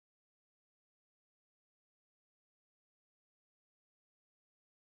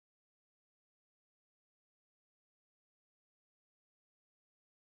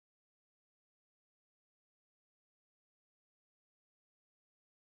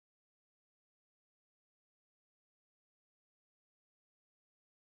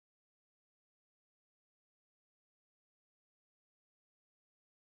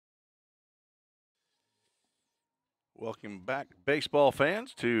Welcome back, baseball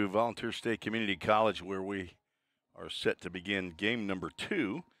fans, to Volunteer State Community College, where we are set to begin game number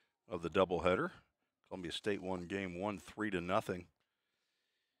 2 of the doubleheader. Columbia State won game 1 3-0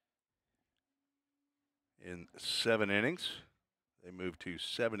 in 7 innings. They moved to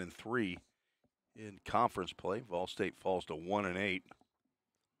 7-3 in conference play. VolState falls to 1-8.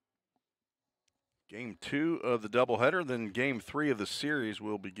 Game 2 of the doubleheader, then game 3 of the series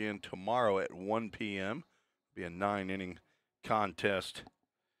will begin tomorrow at 1 p.m. Be a 9-inning contest.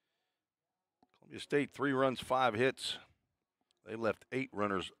 Columbia State 3 runs, 5 hits. They left 8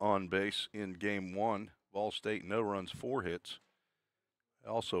 runners on base in game 1. VolState no runs, 4 hits.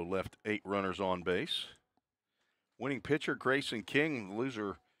 They also left 8 runners on base. Winning pitcher Grayson King,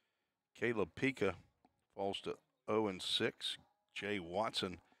 loser Caleb Pika falls to 0-6. Jay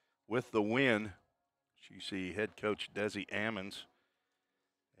Watson with the win. You see head coach Desi Ammons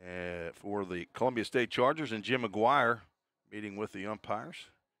for the Columbia State Chargers, and Jim McGuire meeting with the umpires.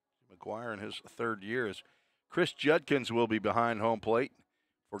 McGuire in his 3rd year, as Chris Judkins will be behind home plate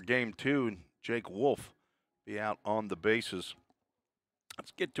for game 2, and Jake Wolf be out on the bases.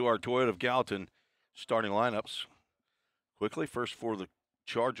 Let's get to our Toyota of Gallatin starting lineups quickly. First for the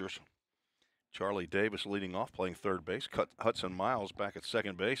Chargers, Charlie Davis leading off, playing third base. Hudson Miles back at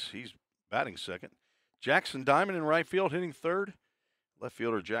second base. He's batting second. Jackson Diamond in right field, hitting third. Left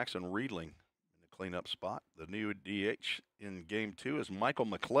fielder Jackson Riedling in the cleanup spot. The new DH in game 2 is Michael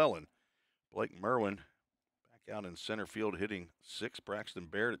McClellan. Blake Merwin back out in center field, hitting 6th. Braxton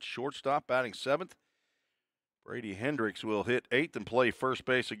Baird at shortstop, batting 7th. Brady Hendricks will hit 8th and play first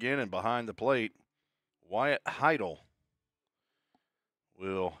base again. And behind the plate, Wyatt Heidel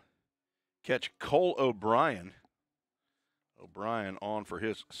will catch Cole O'Brien. O'Brien on for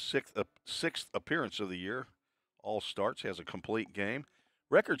his sixth appearance of the year. All starts, has a complete game.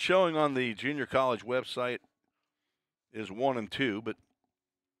 Record showing on the junior college website is 1-2, but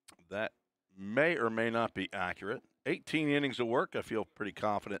that may or may not be accurate. 18 innings of work. I feel pretty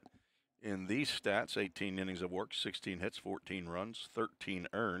confident in these stats. 18 innings of work, 16 hits, 14 runs, 13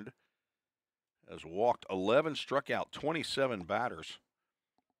 earned. Has walked 11, struck out 27 batters,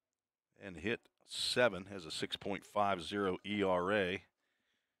 and hit 7. Has a 6.50 ERA.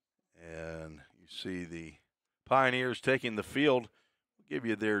 And you see the Pioneers taking the field. We'll give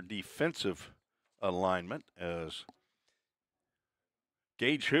you their defensive alignment, as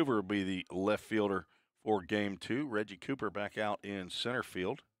Gage Hoover will be the left fielder for game 2. Reggie Cooper back out in center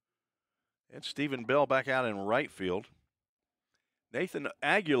field. And Stephen Bell back out in right field. Nathan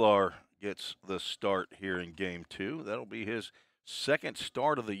Aguilar gets the start here in game 2. That'll be his 2nd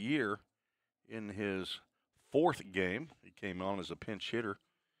start of the year in his 4th game. He came on as a pinch hitter.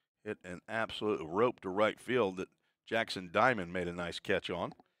 Hit an absolute rope to right field that Jackson Diamond made a nice catch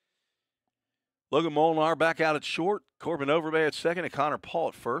on. Logan Molnar back out at short. Corbin Overbay at second, and Connor Paul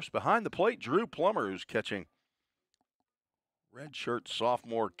at first. Behind the plate, Drew Plummer, who's catching redshirt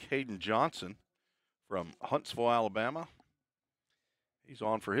sophomore Caden Johnson from Huntsville, Alabama. He's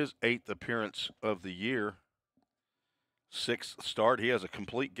on for his 8th appearance of the year. 6th start. He has a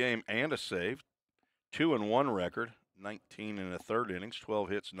complete game and a save. 2-1 record. 19 in the 3rd innings, 12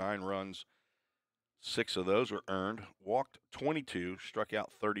 hits, 9 runs. 6 of those were earned. Walked 22, struck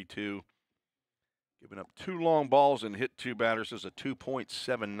out 32. Giving up 2 long balls and hit 2 batters. Is a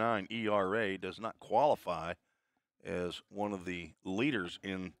 2.79 ERA. Does not qualify as one of the leaders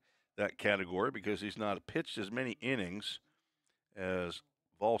in that category because he's not pitched as many innings as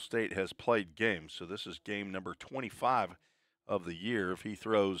VolState has played games. So this is game number 25 of the year. If he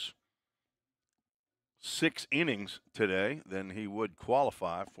throws 6 innings today, then he would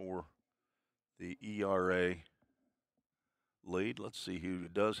qualify for the ERA lead. Let's see who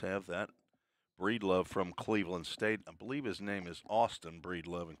does have that. Breedlove from Cleveland State. I believe his name is Austin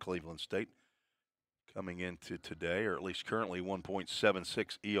Breedlove in Cleveland State. Coming into today, or at least currently,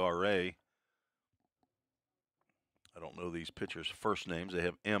 1.76 ERA. I don't know these pitchers' first names. They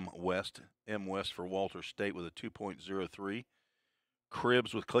have M. West for Walter State with a 2.03.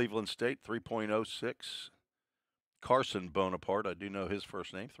 Cribbs with Cleveland State, 3.06. Carson Bonaparte, I do know his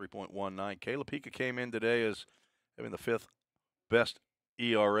first name, 3.19. Caleb Pika came in today as having the 5th best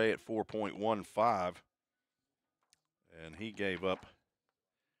ERA at 4.15. And he gave up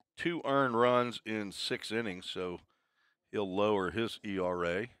 2 earned runs in 6 innings, so he'll lower his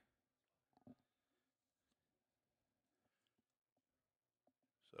ERA.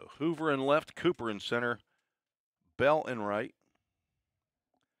 So Hoover in left, Cooper in center, Bell in right.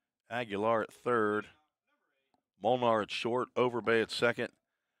 Aguilar at third, Molnar at short, Overbay at second,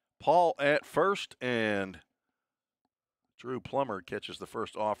 Paul at first, and Drew Plummer catches the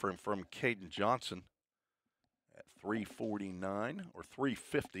first offering from Caden Johnson at 3:49 or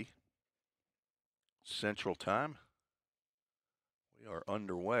 3:50 Central Time. We are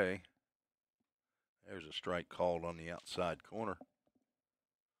underway. There's a strike called on the outside corner.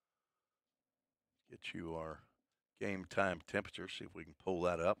 Get you our game time temperature, see if we can pull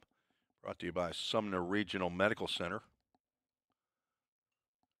that up. Brought to you by Sumner Regional Medical Center.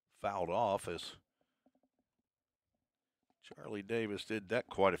 Fouled off as Charlie Davis did that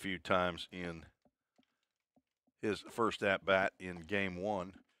quite a few times in his first at-bat in game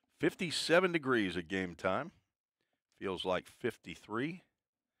one. 57 degrees at game time. Feels like 53.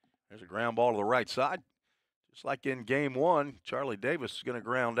 There's a ground ball to the right side. Just like in game one, Charlie Davis is going to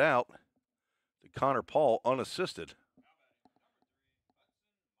ground out to Connor Paul unassisted.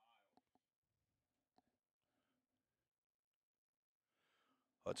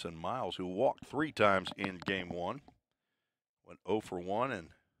 Hudson Miles, who walked 3 times in game one, went 0 for 1, and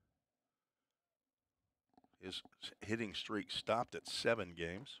his hitting streak stopped at 7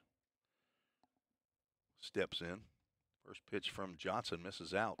 games. Steps in. First pitch from Johnson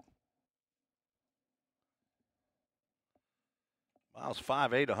misses out. Miles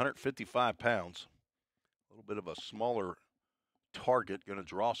 5'8", 155 pounds. A little bit of a smaller target, going to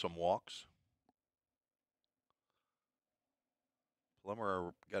draw some walks.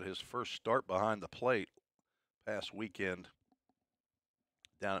 Plummer got his first start behind the plate past weekend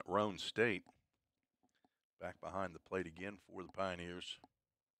down at VolState. Back behind the plate again for the Pioneers.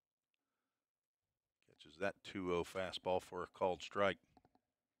 Catches that 2-0 fastball for a called strike.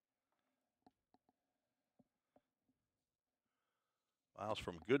 Miles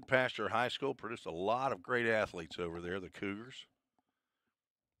from Goodpasture High School produced a lot of great athletes over there, the Cougars.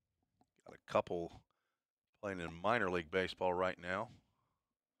 Got a couple playing in minor league baseball right now.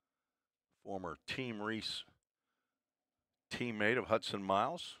 Former Team Reese teammate of Hudson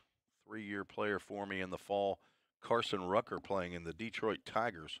Miles, 3-year player for me in the fall. Carson Rucker playing in the Detroit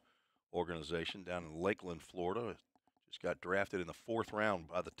Tigers organization down in Lakeland, Florida. Just got drafted in the 4th round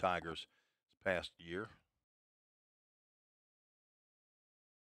by the Tigers this past year.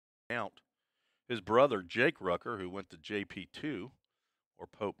 His brother, Jake Rucker, who went to JP2, or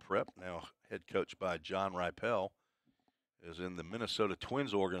Pope Prep, now head coached by John Ripel, is in the Minnesota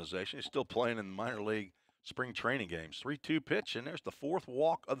Twins organization. He's still playing in minor league spring training games. 3-2 pitch, and there's the 4th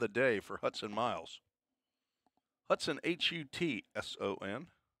walk of the day for Hudson Miles. Hudson, H-U-T-S-O-N.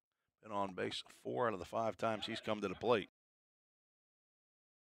 Been on base 4 out of the 5 times he's come to the plate.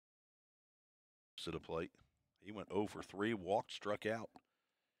 To the plate. He went 0 for 3, walked, struck out.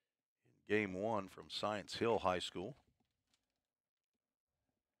 Game 1 from Science Hill High School.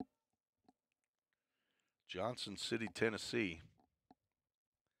 Johnson City, Tennessee.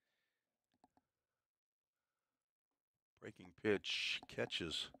 Breaking pitch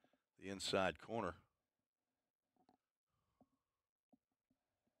catches the inside corner.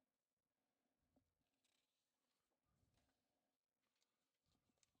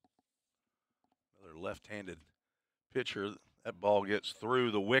 Another left-handed pitcher. That ball gets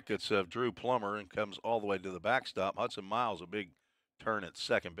through the wickets of Drew Plummer and comes all the way to the backstop. Hudson Miles, a big turn at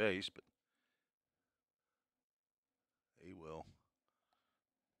second base, but he will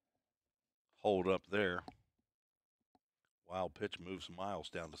hold up there. Wild pitch moves Miles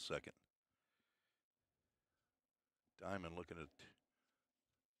down to second. Diamond looking at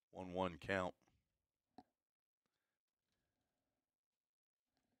 1-1 count.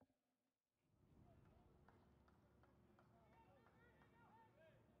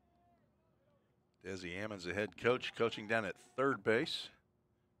 Desi Ammons, the head coach, coaching down at third base.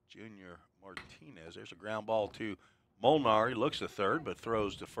 Junior Martinez. There's a ground ball to Molnar. He looks at third, but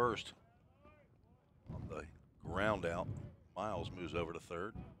throws to first on the ground out. Miles moves over to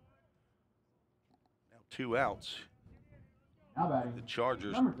third. Now 2 outs. The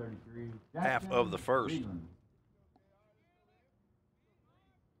Chargers, half of the first.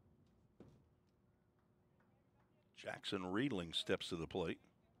 Jackson Riedling steps to the plate.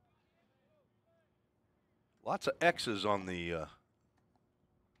 Lots of X's on the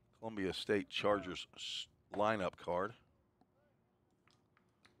Columbia State Chargers lineup card,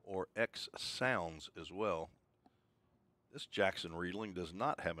 or X sounds as well. This Jackson Riedling does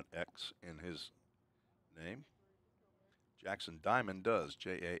not have an X in his name. Jackson Diamond does,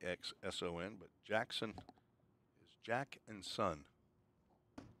 J-A-X-S-O-N, but Jackson is Jack and Son.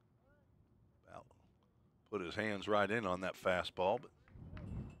 About put his hands right in on that fastball, but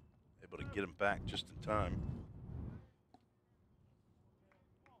able to get him back just in time.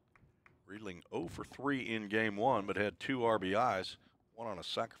 Riedling 0 for 3 in game 1, but had 2 RBIs, 1 on a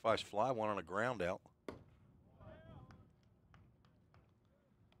sacrifice fly, 1 on a ground out.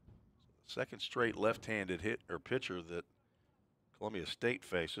 Second straight left-handed hit or pitcher that Columbia State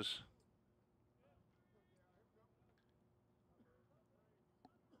faces.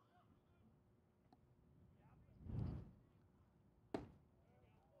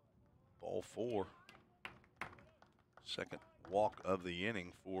 Ball 4. Second walk of the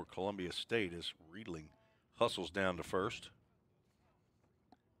inning for Columbia State as Riedling hustles down to first.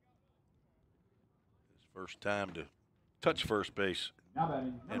 His first time to touch first base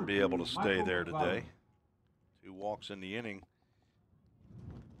and be able to stay there today. 2 walks in the inning.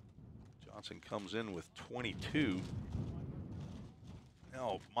 Johnson comes in with 22.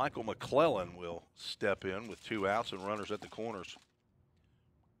 Now Michael McClellan will step in with 2 outs and runners at the corners.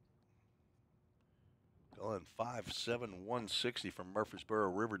 McClellan 5'7", 160 from Murfreesboro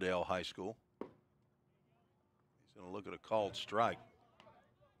Riverdale High School. He's going to look at a called strike.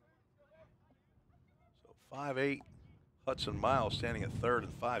 So 5'8", Hudson Miles standing at third,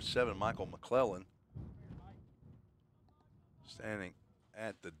 and 5'7", Michael McClellan standing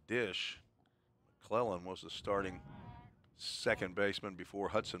at the dish. McClellan was the starting second baseman before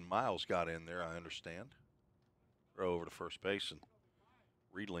Hudson Miles got in there, I understand. Throw over to first base, and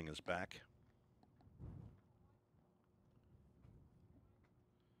Riedling is back.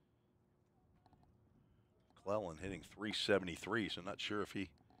 McClellan hitting .373, so not sure if he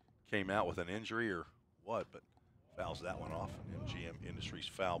came out with an injury or what, but fouls that one off. MGM Industries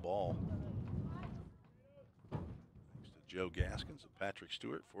foul ball. Thanks to Joe Gaskins and Patrick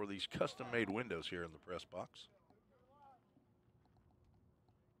Stewart for these custom-made windows here in the press box.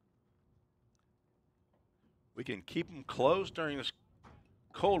 We can keep them closed during this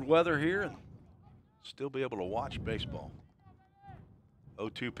cold weather here and still be able to watch baseball.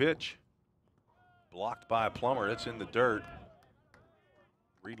 0-2 pitch. Blocked by Plummer. It's in the dirt.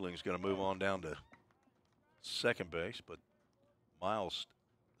 Riedling's going to move on down to second base, but Miles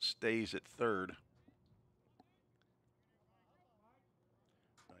stays at third.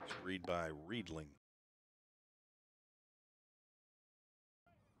 Nice read by Riedling.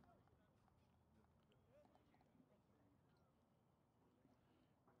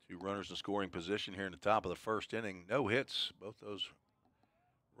 Two runners in scoring position here in the top of the first inning. No hits. Both those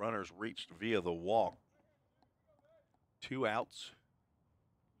runners reached via the walk. 2 outs.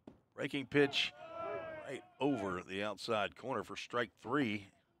 Breaking pitch right over the outside corner for strike 3.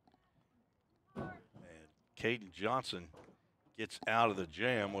 And Caden Johnson gets out of the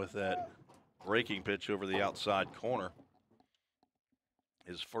jam with that breaking pitch over the outside corner.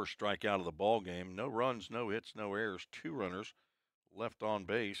 His first strikeout of the ball game. No runs, no hits, no errors. 2 runners left on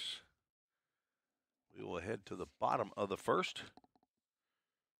base. We will head to the bottom of the first.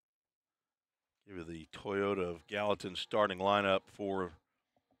 Give you the Toyota of Gallatin starting lineup for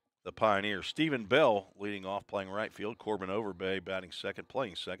the Pioneers. Stephen Bell leading off, playing right field. Corbin Overbay batting second,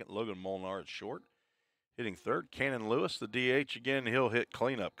 playing second. Logan Molnar at short, hitting third. Cannon Lewis, the DH, again, he'll hit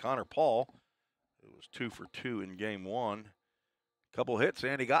cleanup. Connor Paul, who was 2 for 2 in game 1. Couple hits,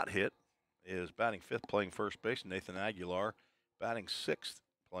 and he got hit, is batting fifth, playing first base. Nathan Aguilar batting sixth,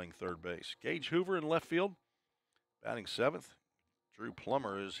 playing third base. Gage Hoover in left field, batting seventh. Drew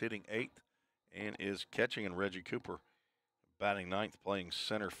Plummer is hitting eighth and is catching, and Reggie Cooper batting ninth, playing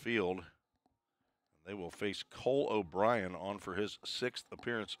center field. They will face Cole O'Brien on for his 6th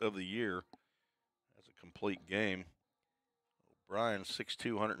appearance of the year. That's a complete game. O'Brien,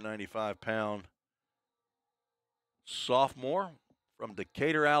 6'2", 195-pound sophomore from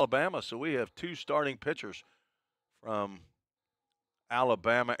Decatur, Alabama. So we have 2 starting pitchers from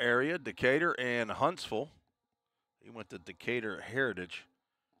Alabama area, Decatur and Huntsville. He went to Decatur Heritage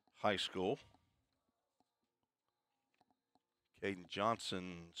High School. Caden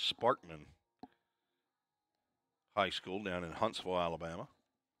Johnson, Sparkman High School down in Huntsville, Alabama.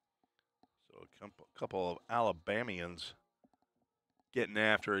 So a couple of Alabamians getting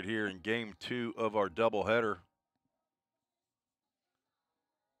after it here in game 2 of our doubleheader.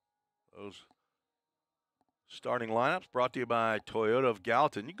 Those starting lineups brought to you by Toyota of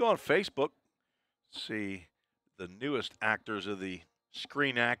Gallatin. You go on Facebook, see the newest actors of the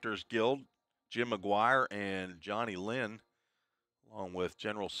Screen Actors Guild, Jim McGuire and Johnny Lynn, along with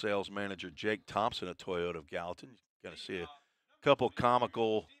General Sales Manager Jake Thompson at Toyota of Gallatin. You're going to see a couple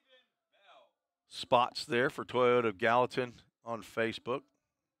comical spots there for Toyota of Gallatin on Facebook.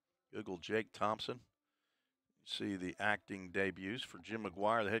 Google Jake Thompson. You see the acting debuts for Jim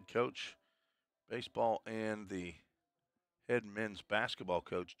McGuire, the head coach, baseball, and the head men's basketball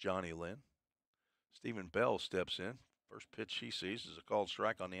coach, Johnny Lynn. Stephen Bell steps in. First pitch he sees is a called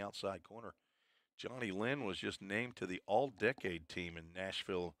strike on the outside corner. Johnny Lynn was just named to the all-decade team in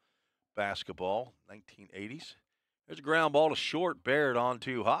Nashville basketball, 1980s. There's a ground ball to short. Baird on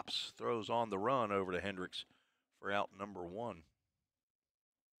 2 hops. Throws on the run over to Hendricks for out number 1.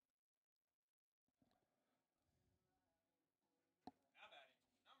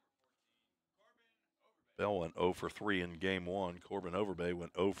 Bell went 0 for 3 in game 1. Corbin Overbay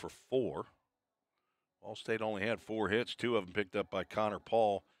went 0 for 4. VolState only had 4 hits, 2 of them picked up by Connor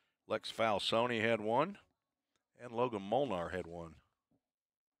Paul. Lex Falsoni had 1, and Logan Molnar had 1.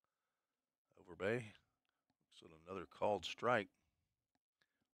 Overbay, so another called strike.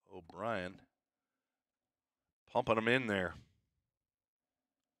 O'Brien pumping him in there.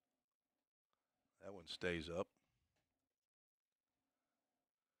 That one stays up.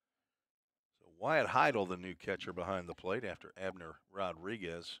 So Wyatt Heidel, the new catcher behind the plate after Abner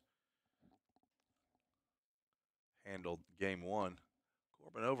Rodriguez handled game 1.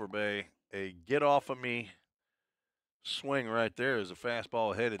 Corbin Overbay, a get off of me swing right there as a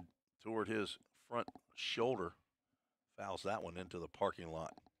fastball headed toward his front shoulder. Fouls that one into the parking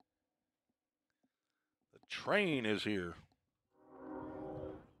lot. The train is here.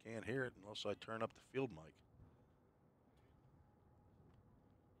 Can't hear it unless I turn up the field mic.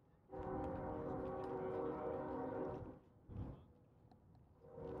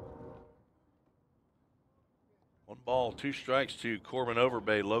 One ball, 2 strikes to Corbin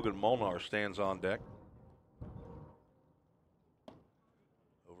Overbay. Logan Molnar stands on deck.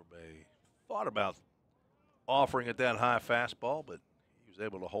 Overbay thought about offering it that high fastball, but he was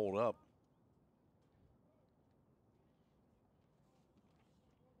able to hold up.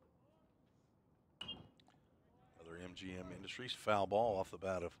 Another MGM Industries foul ball off the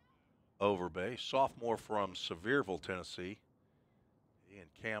bat of Overbay. Sophomore from Sevierville, Tennessee. And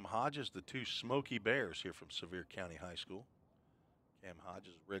Cam Hodges, the 2 Smoky Bears here from Sevier County High School. Cam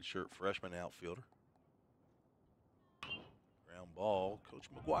Hodges, redshirt freshman outfielder. Ground ball. Coach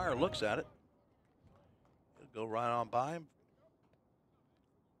McGuire looks at it. It'll go right on by him.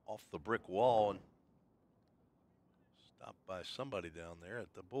 Off the brick wall and stopped by somebody down there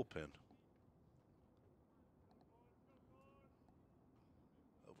at the bullpen.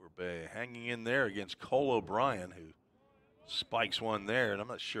 Overbay hanging in there against Cole O'Brien, who spikes one there, and I'm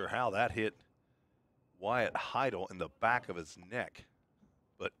not sure how that hit Wyatt Heidel in the back of his neck,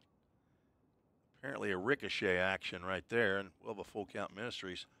 but apparently a ricochet action right there, and we'll have a full count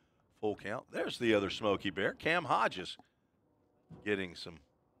Ministries. Full count. There's the other Smoky Bear, Cam Hodges, getting some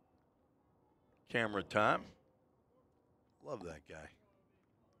camera time. Love that guy.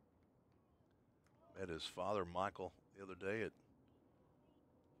 Met his father, Michael, the other day at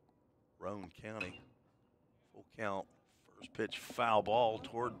Roane County. Full count. First pitch foul ball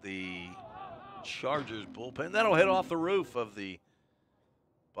toward the Chargers bullpen. That'll hit off the roof of the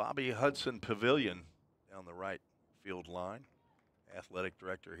Bobby Hudson Pavilion down the right field line. Athletic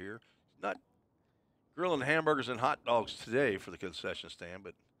director here. Not grilling hamburgers and hot dogs today for the concession stand,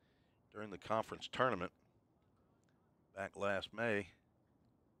 but during the conference tournament back last May.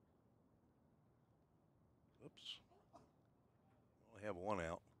 Oops. Only have 1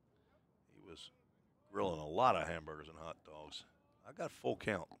 out. He was grilling a lot of hamburgers and hot dogs. I got full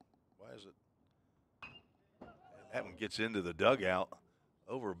count. Why is it? And that one gets into the dugout.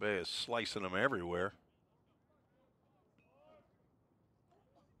 Overbay is slicing them everywhere.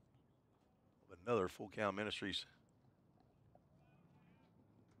 Another full count Ministries.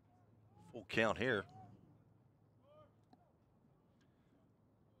 Full count here.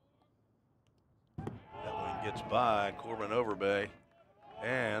 That one gets by Corbin Overbay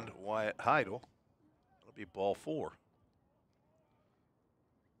and Wyatt Heidel. It'll be ball 4.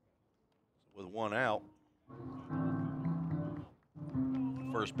 With 1 out,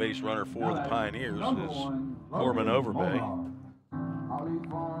 first base runner for the Pioneers is Corbin Overbay.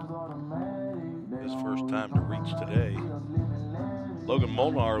 His first time to reach today. Logan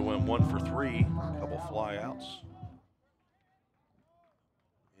Molnar went 1 for 3, a couple flyouts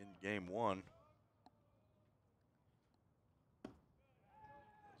in game 1.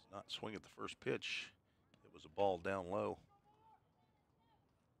 Does not swing at the first pitch. It was a ball down low.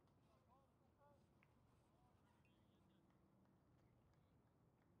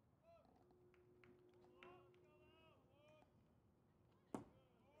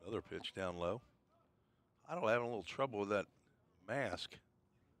 Another pitch down low. I don't have a little trouble with that mask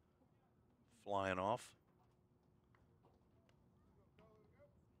flying off.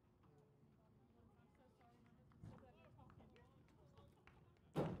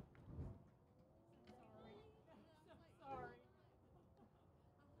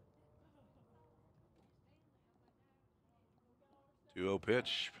 Two-0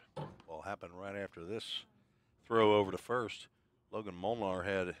 pitch. Ball happened right after this throw over to first. Logan Molnar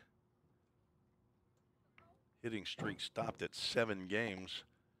had hitting streak stopped at 7 games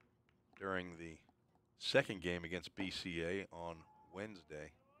during the second game against BCA on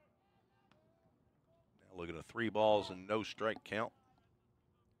Wednesday. Now looking at 3 balls and no strike count.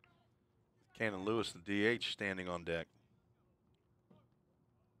 Cannon Lewis, the DH, standing on deck.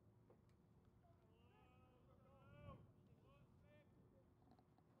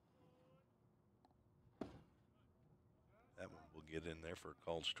 That one will get in there for a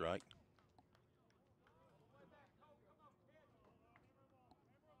called strike.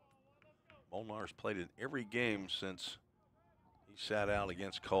 Molnar's played in every game since he sat out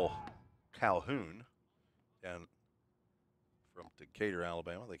against Calhoun down from Decatur,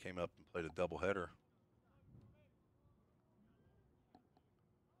 Alabama. They came up and played a doubleheader.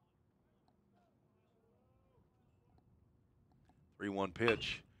 Three-one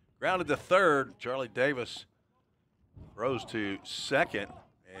pitch. Grounded to third. Charlie Davis throws to second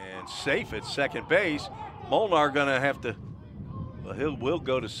and safe at second base. Molnar gonna have to, well, he will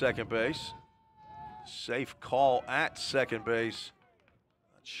go to second base. Safe call at second base.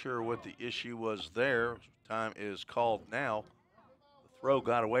 Not sure what the issue was there. Time is called now. The throw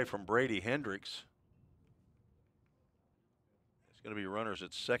got away from Brady Hendricks. There's going to be runners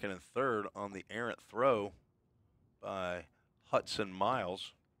at second and third on the errant throw by Hudson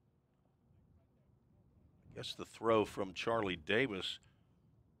Miles. I guess the throw from Charlie Davis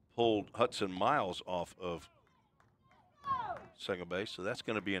pulled Hudson Miles off of second base, so that's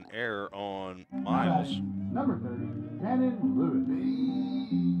going to be an error on Miles. Number 30, Cannon Lewis.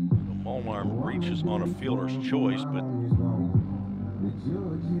 So Molnar reaches on a fielder's choice, but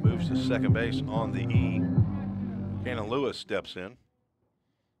moves to second base on the E. Cannon Lewis steps in.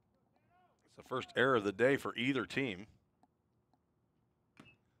 It's the first error of the day for either team.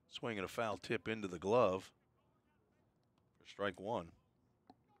 Swinging a foul tip into the glove for strike one.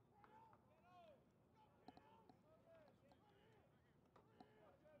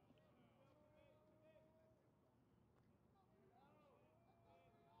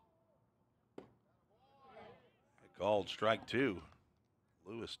 Called strike two.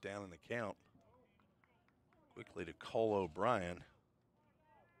 Lewis down in the count. Quickly to Cole O'Brien.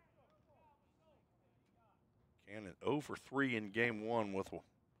 Cannon 0 for 3 in game one with a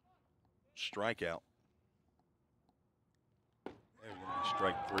strikeout. There's going to be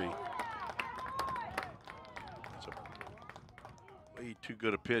strike three. That's a way too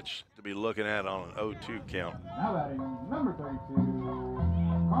good a pitch to be looking at on an 0-2 count. Now batting number 32,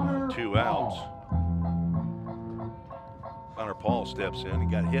 Connor 2 outs. Connor Paul steps in. He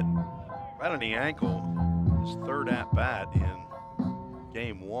got hit right on the ankle. His third at bat in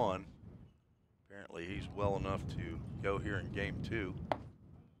game one. Apparently he's well enough to go here in game two.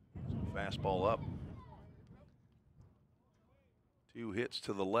 So fastball up. 2 hits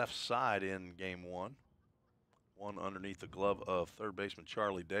to the left side in game one. 1 underneath the glove of third baseman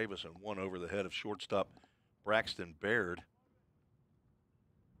Charlie Davis and 1 over the head of shortstop Braxton Baird.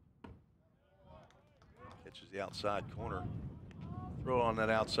 Catches the outside corner. Throw on that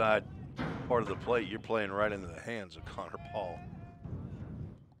outside part of the plate. You're playing right into the hands of Connor Paul.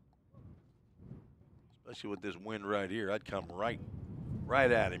 Especially with this wind right here, I'd come right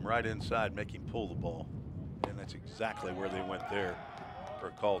at him, right inside, make him pull the ball. And that's exactly where they went there for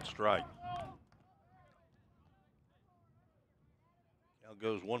a called strike. Now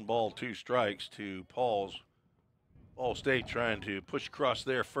goes 1 ball, 2 strikes to Paul's. VolState trying to push across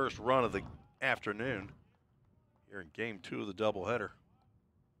their first run of the afternoon here in game 2 of the doubleheader.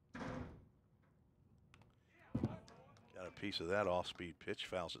 Got a piece of that off-speed pitch,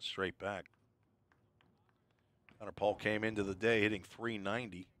 fouls it straight back. Connor Paul came into the day hitting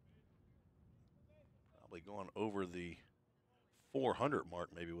 .390. Probably going over the 400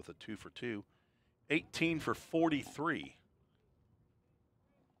 mark maybe with a 2 for 2. 18 for 43.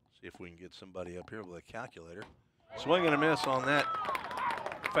 See if we can get somebody up here with a calculator. Swing and a miss on that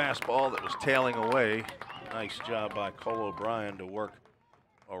fastball that was tailing away. Nice job by Cole O'Brien to work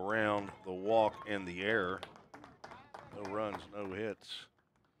around the walk and the error. No runs, no hits.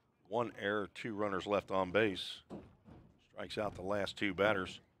 1 error, 2 runners left on base. Strikes out the last 2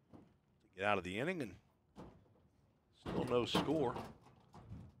 batters to get out of the inning, and still no score.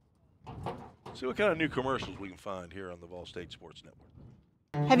 See what kind of new commercials we can find here on the VolState Sports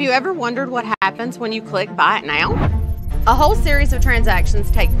Network. Have you ever wondered what happens when you click Buy It Now? A whole series of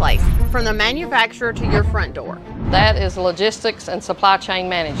transactions take place, from the manufacturer to your front door. That is logistics and supply chain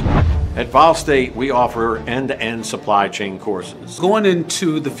management. At VolState, we offer end-to-end supply chain courses. Going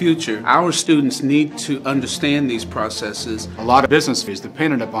into the future, our students need to understand these processes. A lot of business is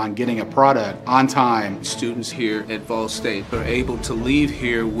dependent upon getting a product on time. Students here at VolState are able to leave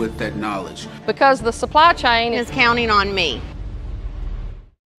here with that knowledge. Because the supply chain Is counting on me.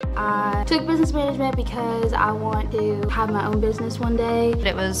 I took business management because I want to have my own business one day.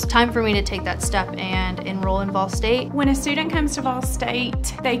 It was time for me to take that step and enroll in VolState. When a student comes to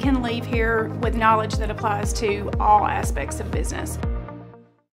VolState, they can leave here with knowledge that applies to all aspects of business.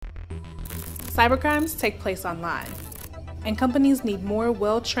 Cybercrimes take place online, and companies need more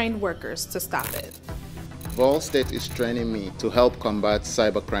well-trained workers to stop it. VolState is training me to help combat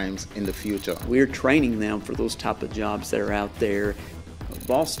cybercrimes in the future. We're training them for those type of jobs that are out there.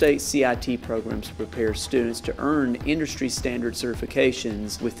 VolState CIT programs prepare students to earn industry standard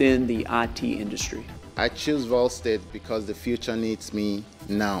certifications within the IT industry. I choose VolState because the future needs me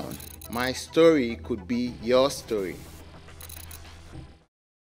now. My story could be your story.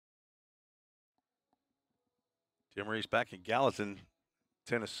 Tim Reese back in Gallatin,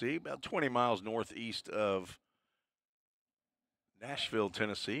 Tennessee, about 20 miles northeast of Nashville,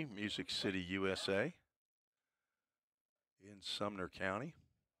 Tennessee, Music City, USA, in Sumner County.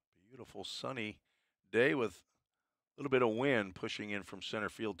 Beautiful sunny day with a little bit of wind pushing in from center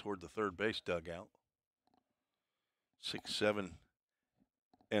field toward the third base dugout. 6, 7,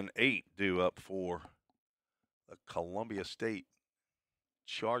 and 8 due up for the Columbia State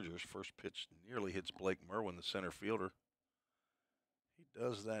Chargers. First pitch nearly hits Blake Merwin, the center fielder. He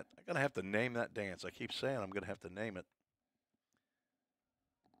does that. I'm going to have to name that dance. I keep saying I'm going to have to name it.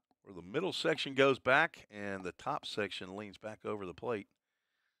 Where the middle section goes back and the top section leans back over the plate.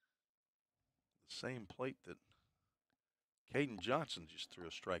 The same plate that Caden Johnson just threw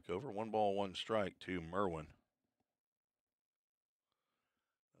a strike over. 1 ball, 1 strike to Merwin.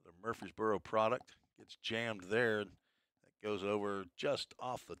 Another Murfreesboro product gets jammed there. That goes over just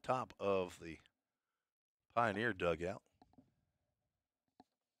off the top of the Pioneer dugout.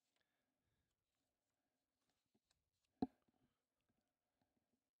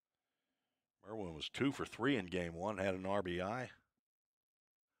 Merwin was 2 for 3 in game 1, had an RBI.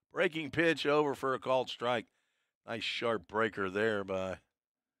 Breaking pitch over for a called strike. Nice sharp breaker there by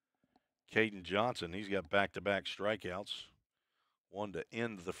Caden Johnson. He's got back-to-back strikeouts. 1 to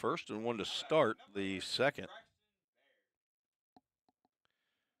end the first and 1 to start the second.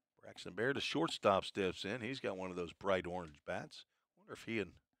 Braxton Baird, the shortstop, steps in. He's got one of those bright orange bats. Wonder if he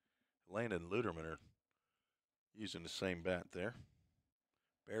and Landon Luderman are using the same bat there.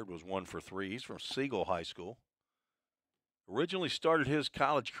 Baird was 1 for 3. He's from Siegel High School. Originally started his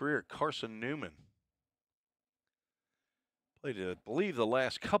college career at Carson Newman. Played, I believe, the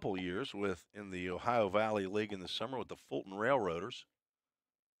last couple years in the Ohio Valley League in the summer with the Fulton Railroaders.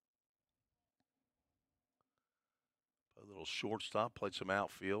 Played a little shortstop, played some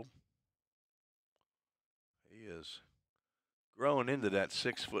outfield. He is growing into that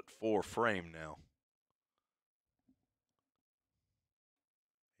 6'4" frame now.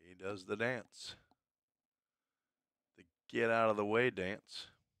 He does the dance. The get out of the way dance.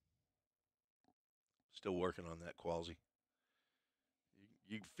 Still working on that, Qualsey.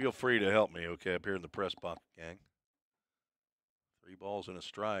 You feel free to help me, okay, up here in the press box, gang. 3 balls and a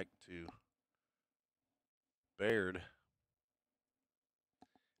strike to Baird.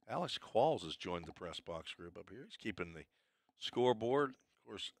 Alex Qualls has joined the press box group up here. He's keeping the scoreboard. Of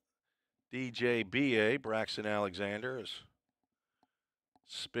course, DJ BA, Braxton Alexander, is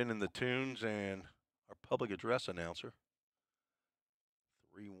spinning the tunes, and our public address announcer.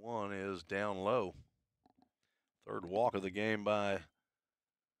 3-1 is down low. Third walk of the game by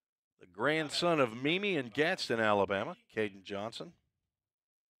the grandson of Mimi in Gadsden, Alabama, Caden Johnson.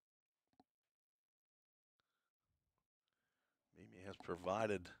 Mimi has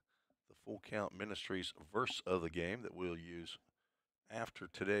provided the Full Count Ministries verse of the game that we'll use after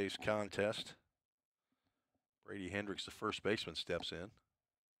today's contest. Brady Hendricks, the first baseman, steps in.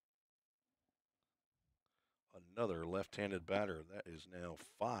 Another left-handed batter. That is now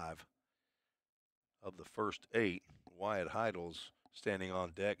 5 of the first 8. Wyatt Heidel's standing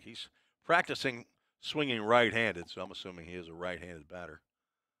on deck. He's practicing swinging right-handed, so I'm assuming he is a right-handed batter.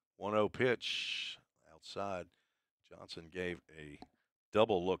 1-0 pitch outside. Johnson gave a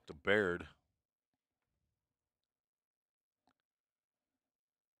double look to Baird.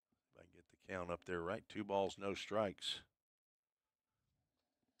 If I can get the count up there right. 2 balls, no strikes.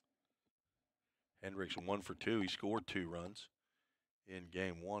 Hendricks 1 for 2. He scored 2 runs in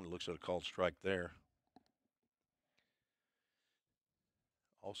game 1. Looks like a called strike there.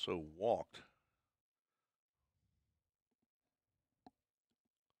 Also walked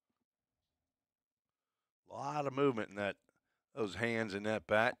A lot of movement in those hands in that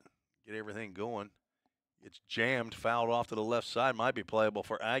bat. Get everything going. It's jammed, fouled off to the left side. Might be playable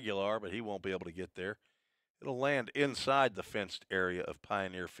for Aguilar, but he won't be able to get there. It'll land inside the fenced area of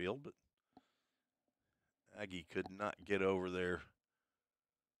Pioneer Field, but Aggie could not get over there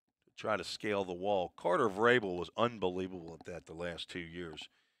to try to scale the wall. Carter Vrabel was unbelievable at that the last 2 years.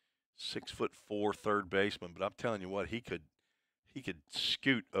 6'4" third baseman, but I'm telling you what, he could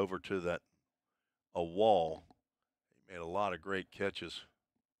scoot over to a wall. He made a lot of great catches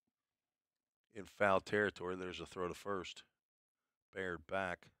in foul territory. There's a throw to first. Baird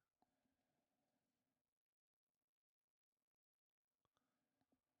back.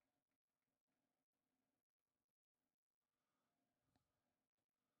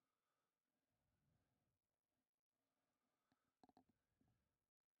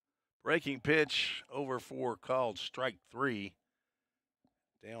 Breaking pitch over for called strike 3.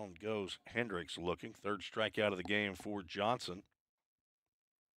 Down goes Hendricks looking. Third strikeout of the game for Johnson.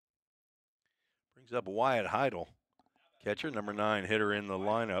 Brings up Wyatt Heidel, catcher, number 9 hitter in the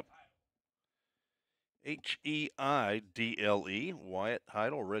lineup. Heidle, Wyatt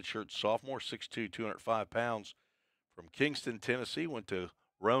Heidel, redshirt sophomore, 6'2", 205 pounds. From Kingston, Tennessee, went to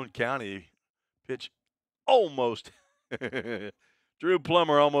Roane County. Pitch almost. Drew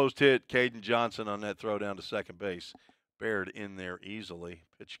Plummer almost hit Caden Johnson on that throw down to second base. Baird in there easily.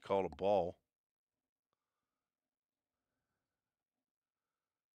 Pitch called a ball.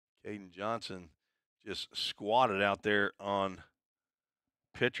 Caden Johnson just squatted out there on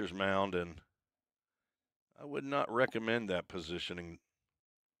pitcher's mound, and I would not recommend that positioning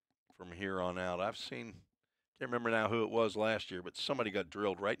from here on out. I've seen, can't remember now who it was last year, but somebody got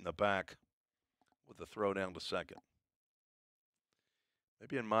drilled right in the back with the throw down to second.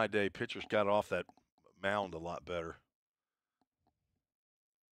 Maybe in my day, pitchers got off that mound a lot better.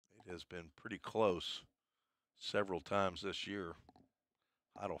 It has been pretty close several times this year.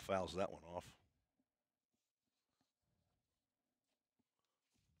 Heidel fouls that one off.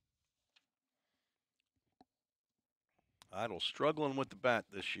 Heidel struggling with the bat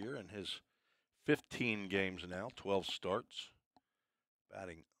this year in his 15 games now, 12 starts.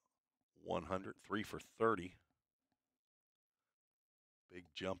 Batting 100, 3 for 30. Big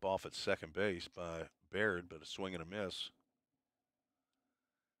jump off at second base by Baird, but a swing and a miss.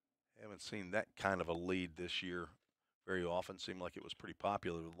 Haven't seen that kind of a lead this year very often. Seemed like it was pretty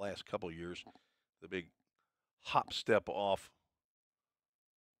popular the last couple of years. The big hop step off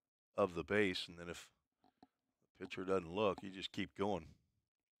of the base, and then if the pitcher doesn't look, you just keep going.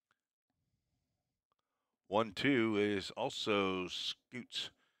 1-2 is also scoots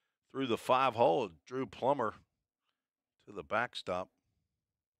through the 5-hole. Drew Plummer to the backstop.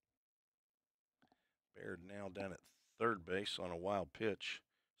 Baird now down at third base on a wild pitch.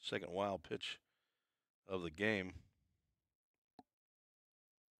 Second wild pitch of the game.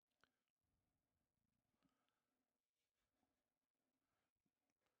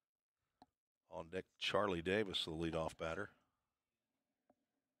 On deck, Charlie Davis, the leadoff batter.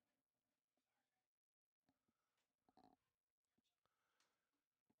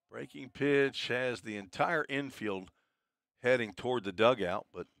 Breaking pitch has the entire infield heading toward the dugout,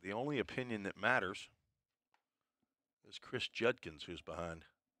 but the only opinion that matters is Chris Judkins, who's behind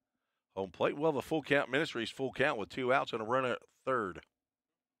home plate. Well, the full count, Ministries full count with 2 outs and a runner at third.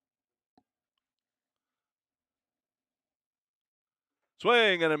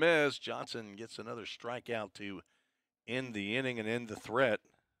 Swing and a miss. Johnson gets another strikeout to end the inning and end the threat.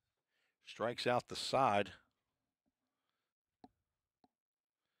 Strikes out the side.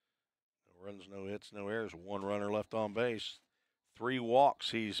 No runs, no hits, no errors. 1 runner left on base. 3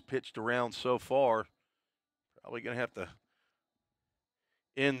 walks he's pitched around so far. Probably going to have to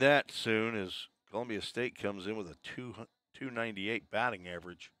end that soon as Columbia State comes in with a 298 batting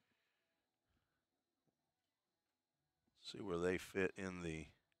average. See where they fit in the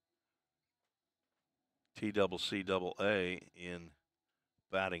TCCAA in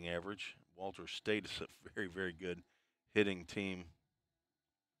batting average. Walter State is a very, very good hitting team.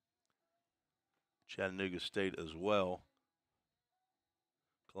 Chattanooga State as well.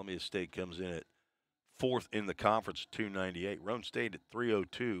 Columbia State comes in at 4th in the conference, 298. Roane State at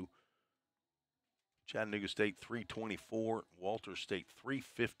 302. Chattanooga State 324. Walter State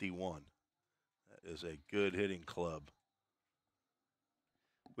 351. That is a good hitting club.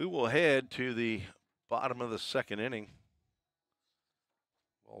 We will head to the bottom of the second inning.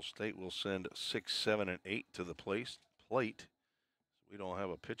 VolState will send 6, 7, and 8 to the plate. We don't have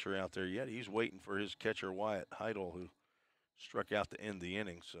a pitcher out there yet. He's waiting for his catcher, Wyatt Heidel, who struck out to end the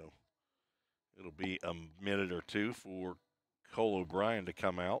inning. So it'll be a minute or two for Cole O'Brien to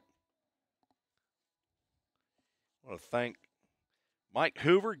come out. I want to thank Mike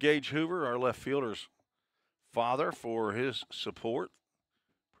Hoover, Gage Hoover, our left fielder's father, for his support.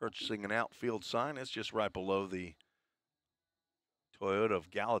 Purchasing an outfield sign. It's just right below the Toyota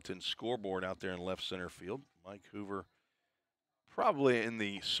of Gallatin scoreboard out there in left center field. Mike Hoover, probably in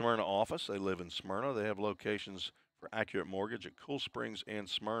the Smyrna office. They live in Smyrna. They have locations for Accurate Mortgage at Cool Springs and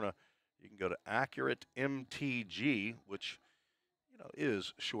Smyrna. You can go to Accurate MTG, which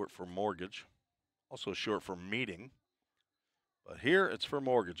is short for mortgage, also short for meeting. But here it's for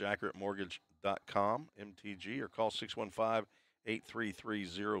mortgage, AccurateMortgage.com, MTG, or call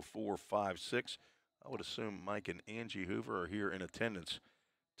 615-833-0456. I would assume Mike and Angie Hoover are here in attendance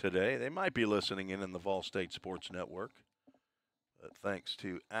today. They might be listening in the VolState Sports Network. But thanks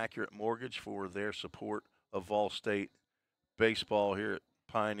to Accurate Mortgage for their support of VolState baseball here at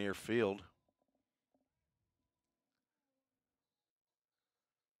Pioneer Field.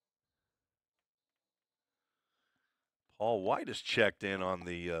 Paul White is checked in on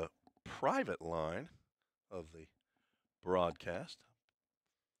the private line of the broadcast.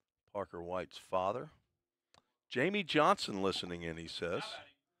 Parker White's father. Jamie Johnson listening in, he says.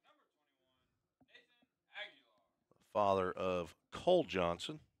 Father of Cole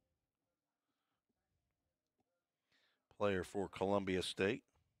Johnson, player for Columbia State.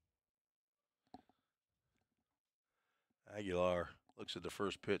 Aguilar looks at the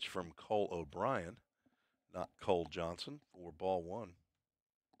first pitch from Cole O'Brien, not Cole Johnson, for ball one.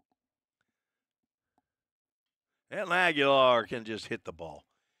 And Aguilar can just hit the ball.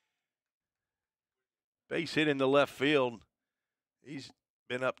 Base hit in the left field. He's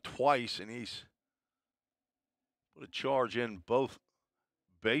been up twice, and he's put a charge in both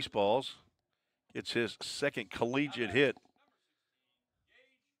baseballs. It's his second collegiate hit.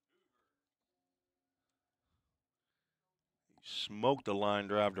 He smoked a line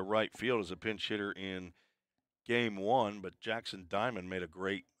drive to right field as a pinch hitter in game one, but Jackson Diamond made a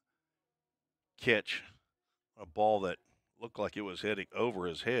great catch. A ball that looked like it was heading over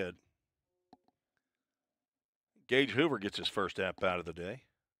his head. Gage Hoover gets his first at-bat of the day.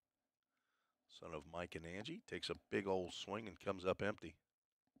 Son of Mike and Angie takes a big old swing and comes up empty.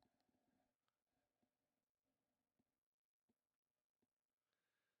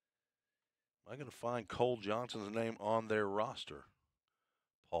 Am I going to find Cole Johnson's name on their roster?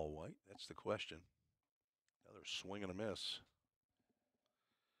 Paul White, that's the question. Another swing and a miss.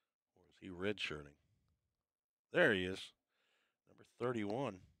 Or is he redshirting? There he is, number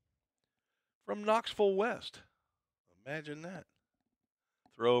 31. From Knoxville West. Imagine that.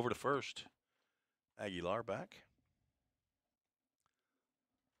 Throw over to first. Aguilar back.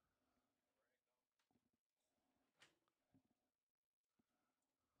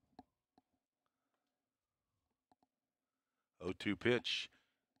 Oh, 2 pitch.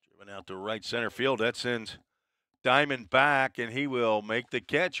 Driven out to right center field. That sends Diamond back, and he will make the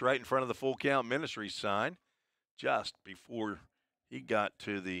catch right in front of the Full Count Ministries sign just before he got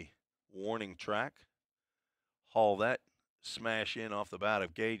to the warning track. Haul that smash in off the bat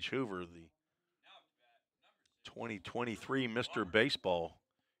of Gage Hoover, the 2023 Mr. Baseball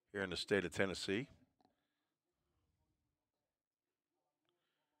here in the state of Tennessee.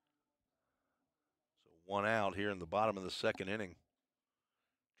 So 1 out here in the bottom of the second inning.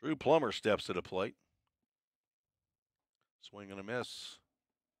 Drew Plummer steps to the plate. Swing and a miss.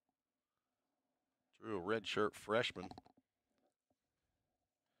 Drew, a redshirt freshman.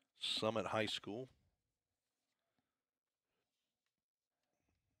 Summit High School.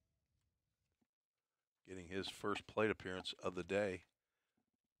 Getting his first plate appearance of the day.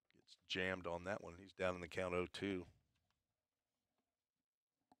 Gets jammed on that one. He's down in the count 0-2.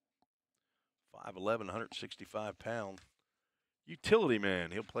 5'11", 165 pound. Utility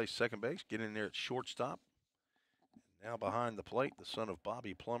man. He'll play second base, get in there at shortstop. Now behind the plate, the son of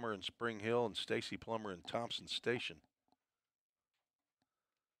Bobby Plummer in Spring Hill and Stacy Plummer in Thompson Station.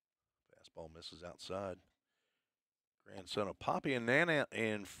 Fastball misses outside. Grandson of Poppy and Nana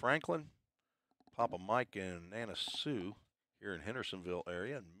in Franklin. Papa Mike and Nana Sue here in Hendersonville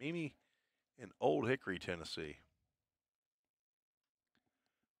area. And Mimi in Old Hickory, Tennessee.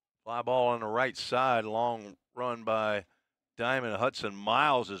 Fly ball on the right side. Long run by Diamond Hudson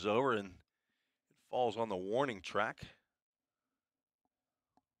Miles is over, and it falls on the warning track.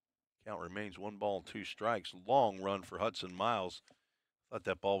 Count remains 1 ball and 2 strikes. Long run for Hudson Miles. Thought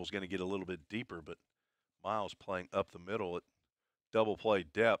that ball was going to get a little bit deeper, but Miles playing up the middle at double play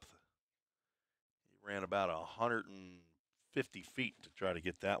depth. He ran about 150 feet to try to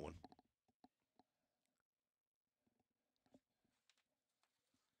get that one.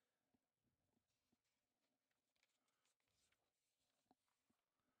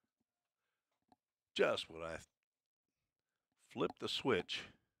 Just what I flip the switch.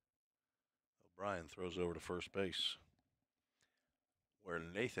 O'Brien throws over to first base, where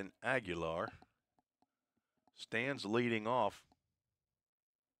Nathan Aguilar stands leading off.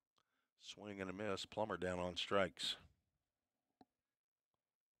 Swing and a miss. Plummer down on strikes.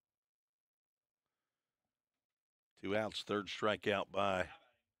 2 outs, third strikeout by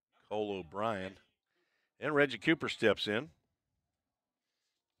Cole O'Brien. And Reggie Cooper steps in.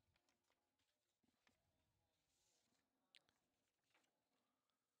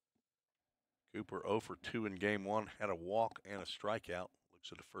 Cooper 0 for 2 in game 1. Had a walk and a strikeout.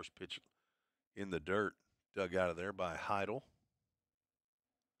 Looks at the first pitch in the dirt. Dug out of there by Heidel.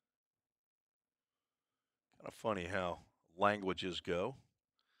 Kind of funny how languages go.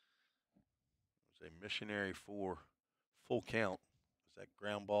 There's a missionary for full count. That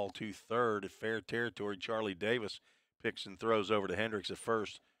ground ball to third at fair territory. Charlie Davis picks and throws over to Hendricks at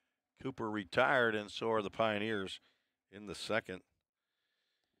first. Cooper retired, and so are the Pioneers in the second.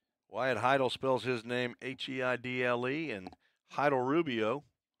 Wyatt Heidel spells his name H-E-I-D-L-E, and Heidel Rubio,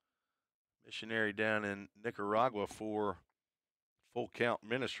 missionary down in Nicaragua for Full Count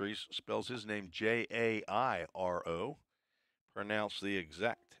Ministries, spells his name J-A-I-R-O, pronounced the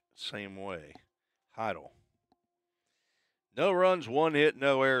exact same way. Heidel. No runs, 1 hit,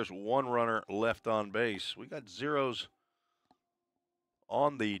 no errors, 1 runner left on base. We got zeros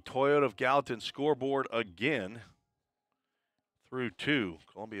on the Toyota of Gallatin scoreboard again through 2.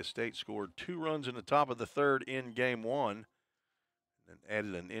 Columbia State scored 2 runs in the top of the third in game 1, and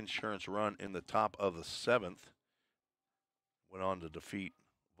added an insurance run in the top of the 7th. Went on to defeat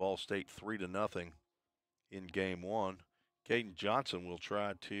VolState 3-0 in game 1. Caden Johnson will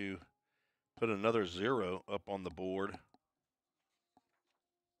try to put another 0 up on the board.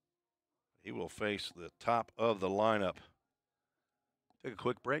 He will face the top of the lineup. Take a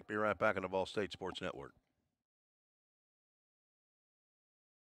quick break. Be right back on the VolState Sports Network.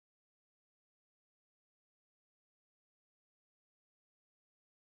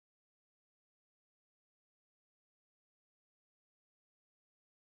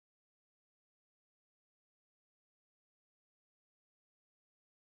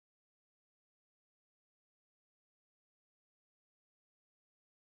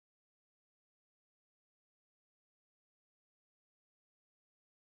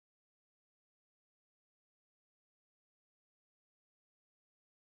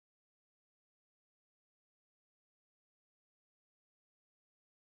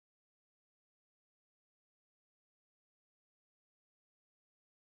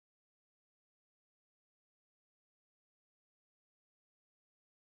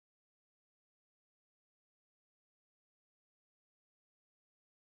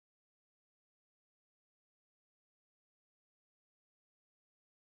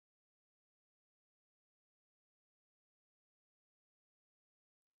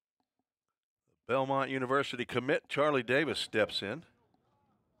 Belmont University commit Charlie Davis steps in,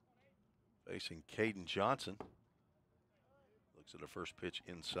 facing Caden Johnson. Looks at the first pitch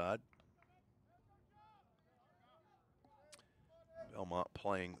inside. Belmont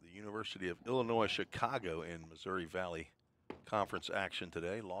playing the University of Illinois Chicago in Missouri Valley Conference action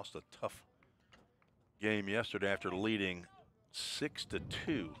today. Lost a tough game yesterday after leading 6-2.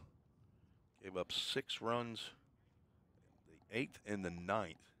 Gave up 6 runs in the 8th and the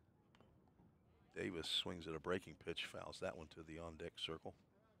 9th. Davis swings at a breaking pitch, fouls that one to the on-deck circle.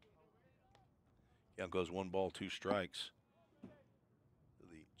 Down goes 1 ball, 2 strikes.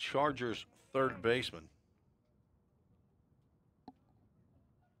 The Chargers' third baseman.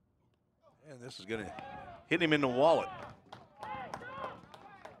 And this is going to hit him in the wallet.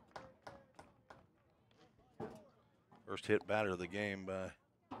 First hit batter of the game by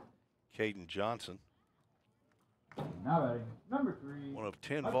Caden Johnson. Now batting, number 3. One of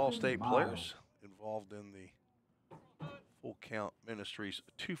 10 VolState players involved in the Full Count Ministries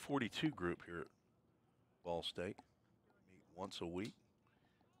 242 group here at VolState. Meet once a week,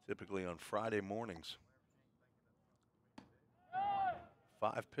 typically on Friday mornings.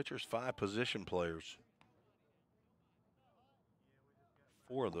 5 pitchers, 5 position players.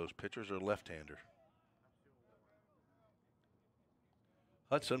 4 of those pitchers are left-hander.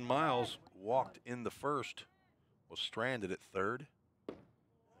 Hudson Miles walked in the first, was stranded at third.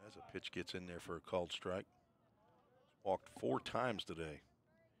 As a pitch gets in there for a called strike. Walked 4 times today.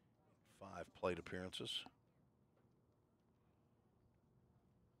 5 plate appearances.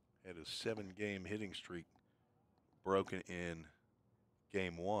 Had his 7-game hitting streak broken in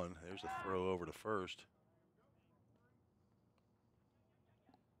game 1. There's a throw over to first.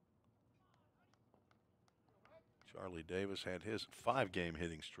 Charlie Davis had his 5-game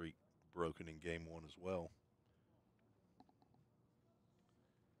hitting streak broken in game 1 as well.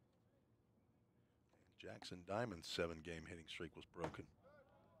 Jackson Diamond's 7-game hitting streak was broken.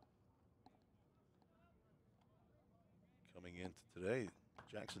 Coming into today,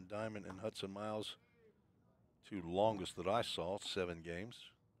 Jackson Diamond and Hudson Miles, two longest that I saw, 7 games.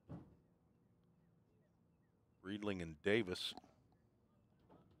 Riedling and Davis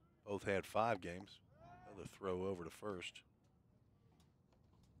both had 5 games. Another throw over to first.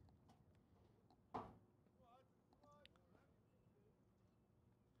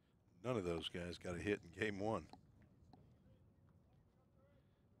 None of those guys got a hit in game 1.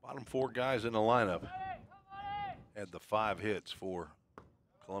 Bottom 4 guys in the lineup had the 5 hits for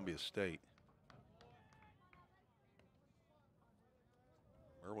Columbia State.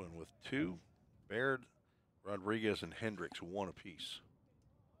 Merwin with 2, Baird, Rodriguez, and Hendricks 1 apiece.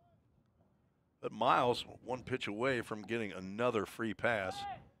 But Miles 1 pitch away from getting another free pass.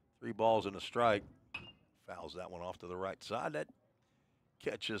 3 balls and a strike. Fouls that one off to the right side. That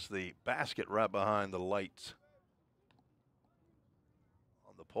catches the basket right behind the lights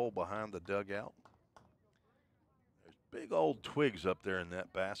on the pole behind the dugout. There's big old twigs up there in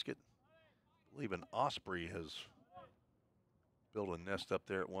that basket. I believe an osprey has built a nest up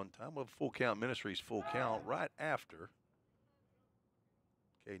there at one time. With Full Count Ministries full count right after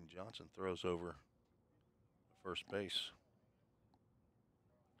Caden Johnson throws over first base.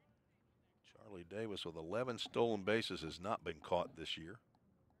 Charlie Davis with 11 stolen bases has not been caught this year.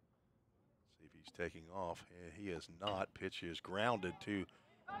 See if he's taking off. He is not. Pitch is grounded to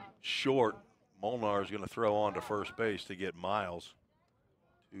short. Molnar is going to throw on to first base to get Miles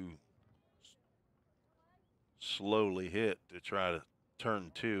to slowly hit to try to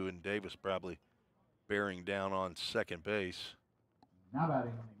turn 2, and Davis probably bearing down on second base. Now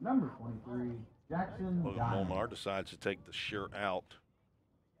batting number 23, Jackson Logan Diamond. Molnar decides to take the sure out.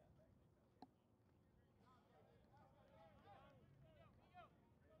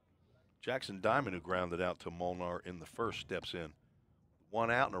 Jackson Diamond, who grounded out to Molnar in the first, steps in. 1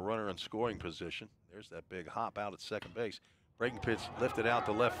 out and a runner in scoring position. There's that big hop out at second base. Breaking pitch lifted out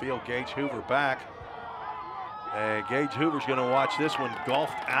to left field. Gage Hoover back. And Gage Hoover's going to watch this one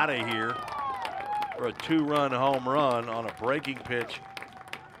golfed out of here for a 2-run home run on a breaking pitch.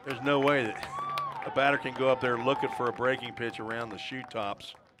 There's no way that a batter can go up there looking for a breaking pitch around the shoe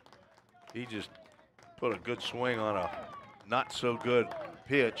tops. He just put a good swing on a not so good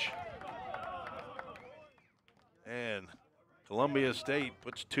pitch. And Columbia State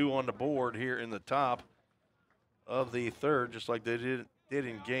puts 2 on the board here in the top of the 3rd, just like they did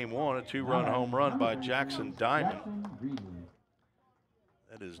in game 1, a 2-run home run by Jackson Diamond.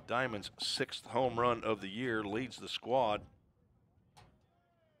 That is Diamond's 6th home run of the year, leads the squad.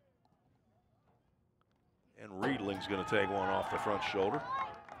 And Riedling's going to take one off the front shoulder.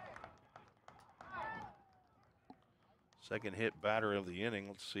 Second hit batter of the inning.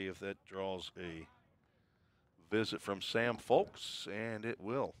 Let's see if that draws a visit from Sam Folks, and it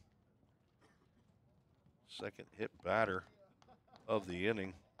will. Second hit batter of the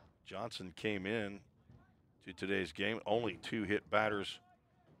inning. Johnson came in to today's game. Only 2 hit batters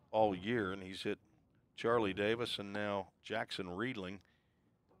all year, and he's hit Charlie Davis and now Jackson Riedling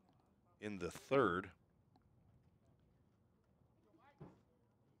in the 3rd.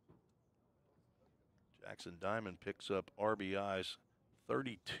 Jackson Diamond picks up RBIs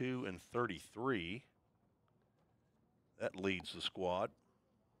 32 and 33. That leads the squad.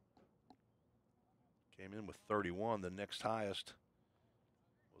 Came in with 31. The next highest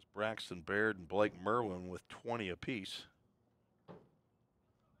was Braxton Baird and Blake Merwin with 20 apiece.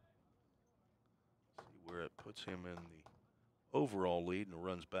 See where it puts him in the overall lead, and the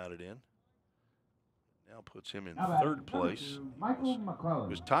runs batted in. Now puts him in 3rd place. Michael McClellan.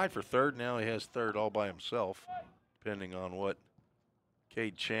 He was tied for 3rd. Now he has 3rd all by himself, depending on what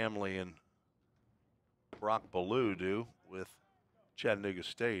Cade Chamley and Brock Ballou do with Chattanooga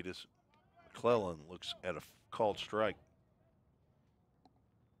State, as McClellan looks at a called strike.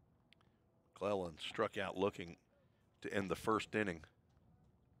 McClellan struck out looking to end the 1st inning.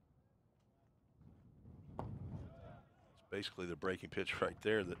 It's basically the breaking pitch right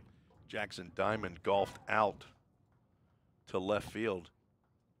there that Jackson Diamond golfed out to left field.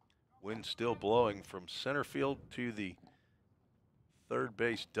 Wind still blowing from center field to the 3rd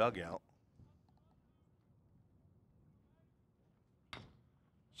base dugout.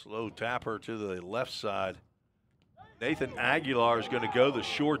 Slow tapper to the left side. Nathan Aguilar is going to go the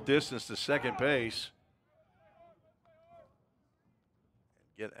short distance to second base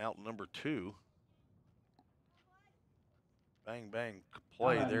and get out number 2. Bang, bang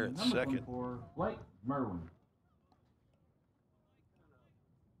play there at second. Blake Merwin.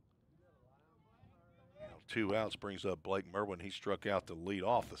 Now 2 outs brings up Blake Merwin. He struck out to lead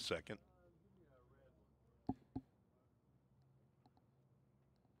off the 2nd.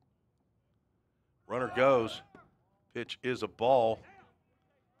 Runner goes. Pitch is a ball.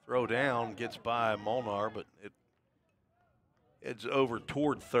 Throw down, gets by Molnar, but it's over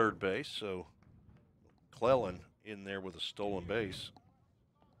toward third base, so Clellan in there with a stolen base.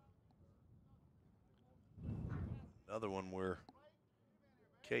 Another one where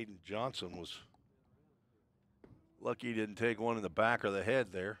Caden Johnson was lucky he didn't take one in the back of the head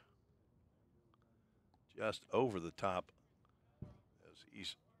there. Just over the top as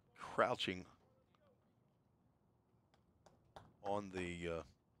he's crouching on the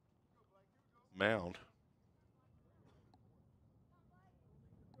mound.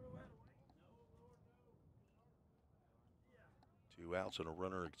 Two outs and a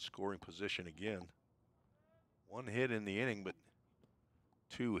runner in scoring position again. One hit in the inning, but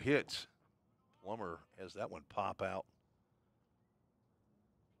two hits. Plummer has that one pop out.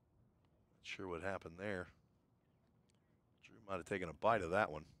 Not sure what happened there. Drew might have taken a bite of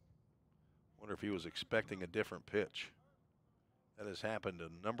that one. Wonder if he was expecting a different pitch. That has happened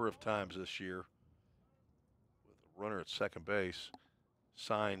a number of times this year with a runner at second base.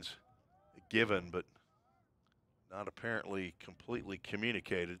 Signs given, but not apparently completely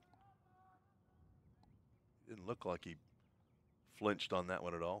communicated. Didn't look like he flinched on that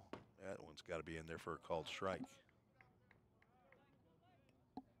one at all. That one's got to be in there for a called strike.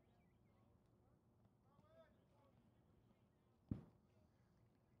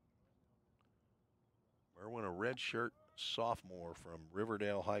 Merwin, a redshirt sophomore from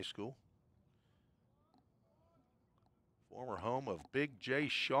Riverdale High School. Former home of Big J.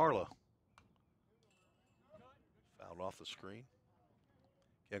 Sharla. Fouled off the screen.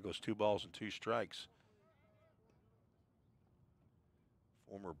 That goes 2 balls and 2 strikes.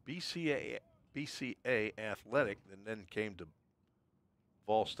 Former BCA athletic, and then came to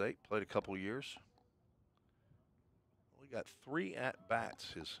VolState, played a couple years. Only got 3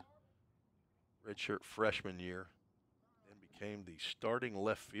 at-bats his redshirt freshman year, and became the starting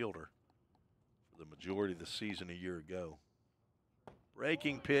left fielder for the majority of the season a year ago.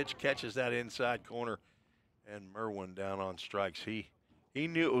 Breaking pitch, catches that inside corner, and Merwin down on strikes. He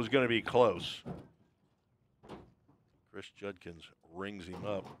knew it was going to be close. Chris Judkins rings him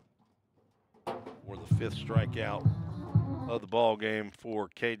up for the 5th strikeout of the ball game for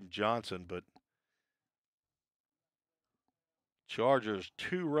Caden Johnson, but Chargers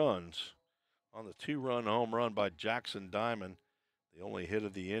 2 runs on the 2-run home run by Jackson Diamond, the only hit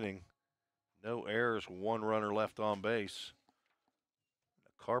of the inning. No errors, 1 runner left on base.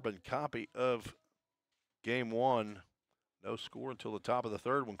 A carbon copy of game 1. No score until the top of the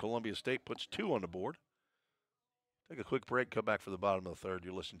 3rd when Columbia State puts 2 on the board. Take a quick break, come back for the bottom of the 3rd.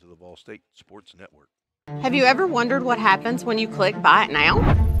 You're listening to the VolState Sports Network. Have you ever wondered what happens when you click Buy It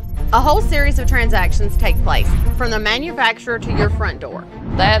Now? A whole series of transactions take place, from the manufacturer to your front door.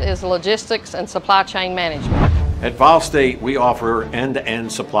 That is logistics and supply chain management. At VolState, we offer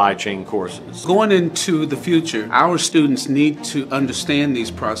end-to-end supply chain courses. Going into the future, our students need to understand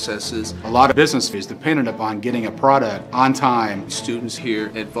these processes. A lot of business is dependent upon getting a product on time. Students here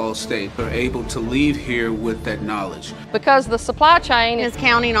at VolState are able to leave here with that knowledge. Because the supply chain is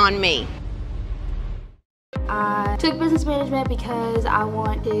counting on me. I took business management because I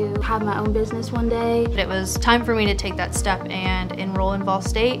want to have my own business one day. It was time for me to take that step and enroll in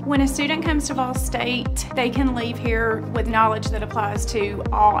VolState. When a student comes to VolState, they can leave here with knowledge that applies to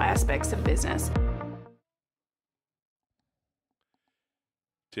all aspects of business.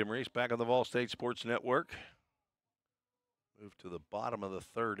 Tim Reese back on the VolState Sports Network. Move to the bottom of the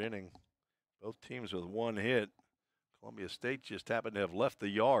 3rd inning. Both teams with 1 hit. Columbia State just happened to have left the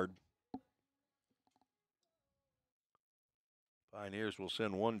yard. Pioneers will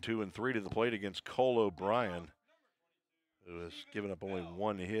send 1, 2, and 3 to the plate against Cole O'Brien, who has given up only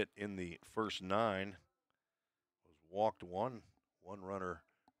 1 hit in the first 9. Was walked 1. 1 runner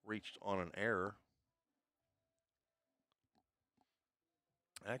reached on an error.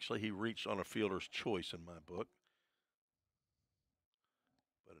 Actually, he reached on a fielder's choice in my book,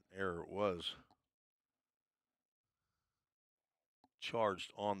 but an error was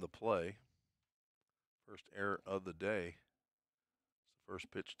charged on the play. First error of the day.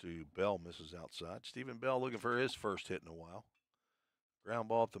 First pitch to Bell, misses outside. Stephen Bell looking for his first hit in a while. Ground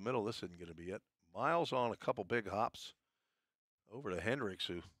ball up the middle. This isn't going to be it. Miles on a couple big hops over to Hendricks,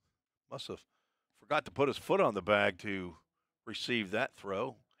 who must have forgot to put his foot on the bag to receive that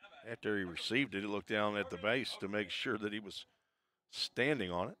throw. After he received it, he looked down at the base to make sure that he was standing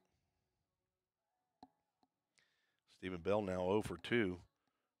on it. Stephen Bell now 0 for 2.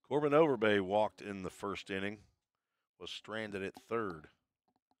 Corbin Overbay walked in the first inning, was stranded at 3rd.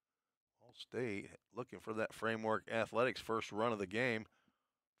 VolState looking for that Framework Athletics first run of the game,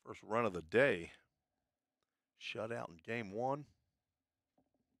 first run of the day. shutout in game 1.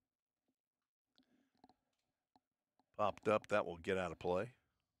 Popped up, that will get out of play.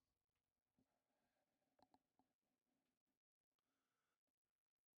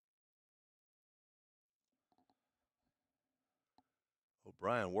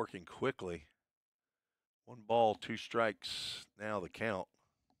 O'Brien working quickly. 1 ball, 2 strikes, now the count.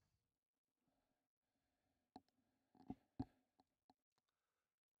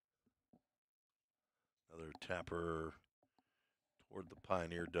 Another tapper toward the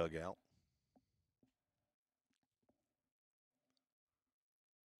Pioneer dugout.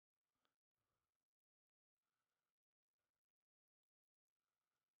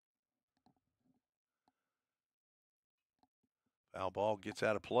 Foul ball gets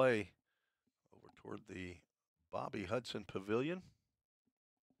out of play over toward the Bobby Hudson Pavilion.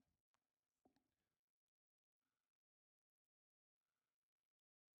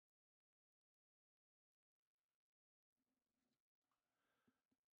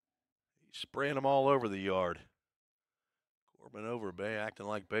 He's spraying them all over the yard. Corbin Overbay acting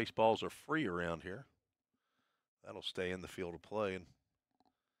like baseballs are free around here. That'll stay in the field of play and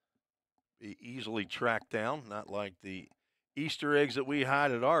be easily tracked down, not like the Easter eggs that we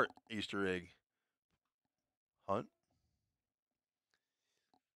hide at our Easter egg hunt.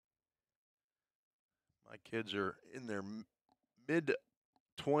 My kids are in their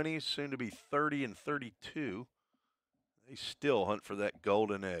mid-20s, soon to be 30 and 32. They still hunt for that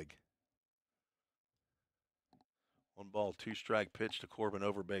golden egg. 1 ball, 2 strike pitch to Corbin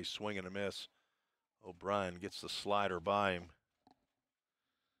Overbay, swing and a miss. O'Brien gets the slider by him.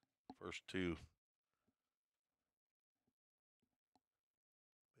 First 2.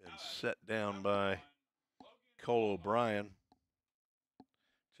 And set down by Cole O'Brien.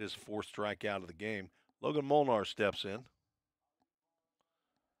 It's his 4th strikeout of the game. Logan Molnar steps in.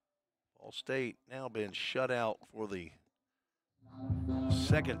 VolState now been shut out for the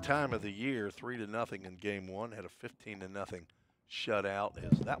 2nd time of the year, 3-0 in game 1. Had a 15-0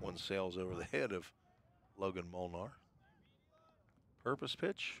 shutout as that one sails over the head of Logan Molnar. Purpose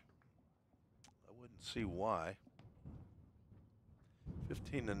pitch? I wouldn't see why.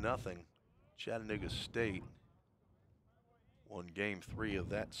 15-0. Chattanooga State won game 3 of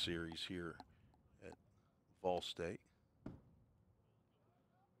that series here at VolState.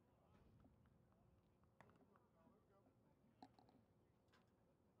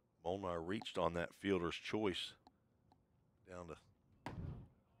 Molnar reached on that fielder's choice down to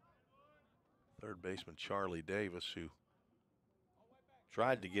 3rd baseman Charlie Davis, who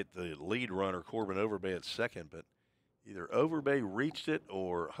tried to get the lead runner Corbin Overbay at 2nd, but either Overbay reached it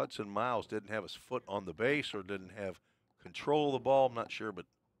or Hudson Miles didn't have his foot on the base or didn't have control of the ball. I'm not sure, but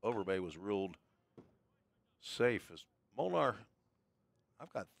Overbay was ruled safe. As Molnar,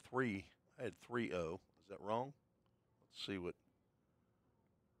 I've got 3. I had 3-0. Is that wrong? Let's see what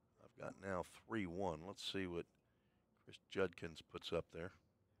I've got now. 3-1. Let's see what Chris Judkins puts up there.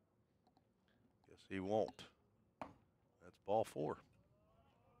 Guess he won't. That's ball 4.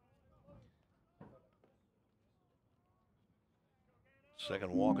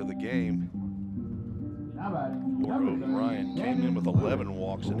 Second walk of the game for O'Brien. Came in with 11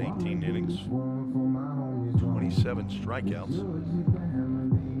 walks in 18 innings, 27 strikeouts.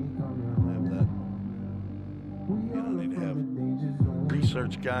 Have that. And I need to have a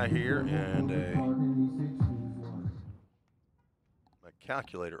research guy here and my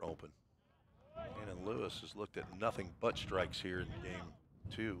calculator open. And Lewis has looked at nothing but strikes here in game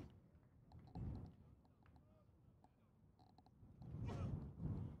 2.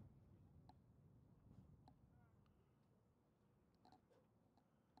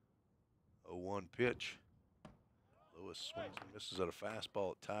 One pitch. Lewis swings and misses at a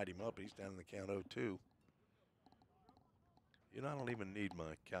fastball. It tied him up. He's down in the count 0-2. You know, I don't even need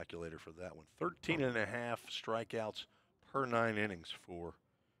my calculator for that one. 13.5 strikeouts per 9 innings for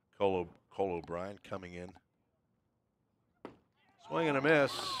Cole O'Brien coming in. Swing and a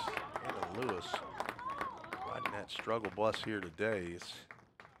miss. And Lewis riding that struggle bus here today.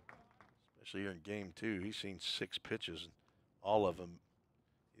 Especially here in game 2. He's seen 6 pitches, and all of them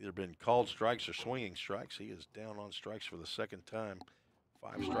either been called strikes or swinging strikes. He is down on strikes for the 2nd time.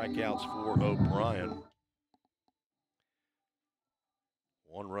 5 strikeouts for O'Brien.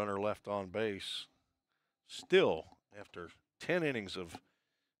 1 runner left on base. Still, after 10 innings of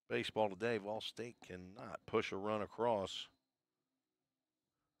baseball today, VolState cannot push a run across.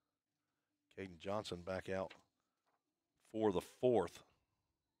 Caden Johnson back out for the 4th.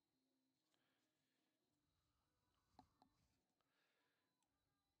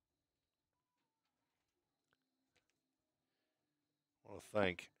 I want to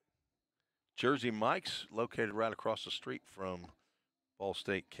thank Jersey Mike's located right across the street from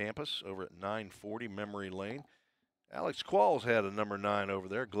VolState campus over at 940 Memory Lane. Alex Qualls had a number 9 over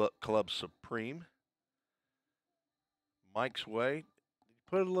there, Club Supreme. Mike's Way.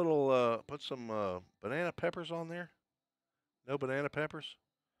 Put a little, put some banana peppers on there. No banana peppers.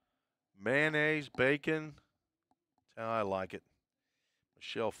 Mayonnaise, bacon. That's how I like it.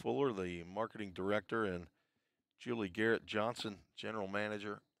 Michelle Fuller, the marketing director, and Julie Garrett Johnson, general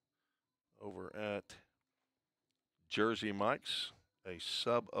manager over at Jersey Mike's, a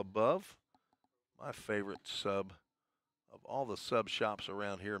sub above. My favorite sub of all the sub shops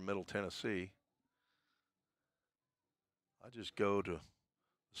around here in Middle Tennessee. I just go to the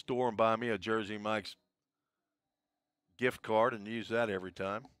store and buy me a Jersey Mike's gift card and use that every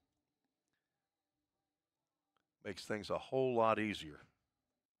time. Makes things a whole lot easier.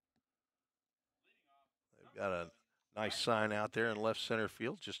 They've got a nice sign out there in left center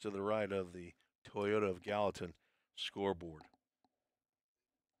field, just to the right of the Toyota of Gallatin scoreboard.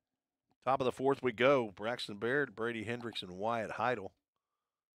 Top of the fourth we go. Braxton Baird, Brady Hendricks, and Wyatt Heidel.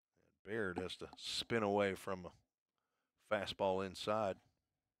 And Baird has to spin away from a fastball inside.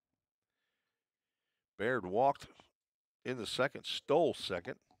 Baird walked in the second, stole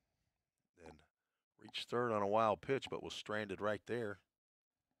second, then reached third on a wild pitch, but was stranded right there.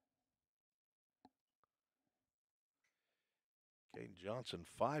 Caden Johnson,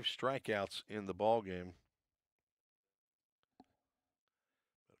 5 strikeouts in the ball game.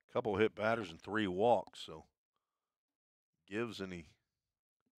 A couple hit batters and 3 walks, so gives and he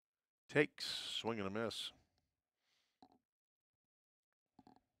takes, swing and a miss.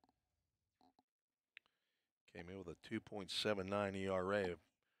 Came in with a 2.79 ERA, a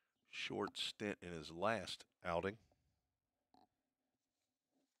short stint in his last outing.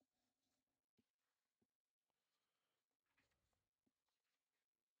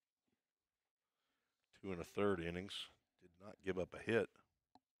 2 1/3 innings. Did not give up a hit.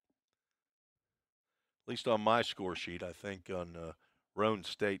 At least on my score sheet, I think on Roan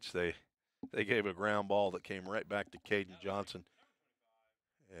State's, they gave a ground ball that came right back to Caden Johnson,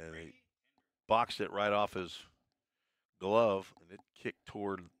 and he boxed it right off his glove, and it kicked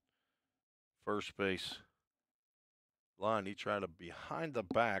toward first base line. He tried a behind the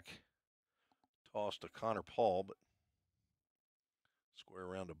back toss to Connor Paul, but square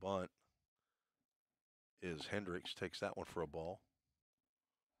around a bunt is Hendricks. Takes that one for a ball.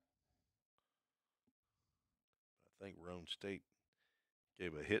 I think Roan State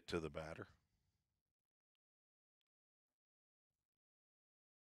gave a hit to the batter.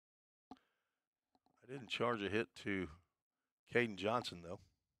 I didn't charge a hit to Caden Johnson, though.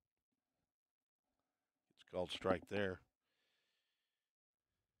 It's called strike there.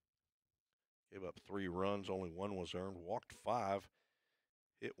 Gave up 3 runs, only 1 was earned, walked 5,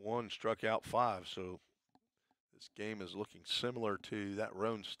 hit 1, struck out 5. So this game is looking similar to that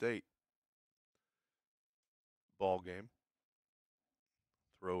Roan State ball game.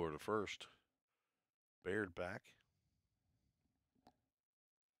 Thrower to first. Baird back.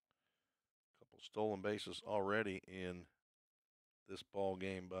 Couple stolen bases already in this ball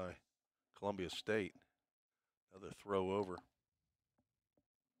game by Columbia State. Another throw over.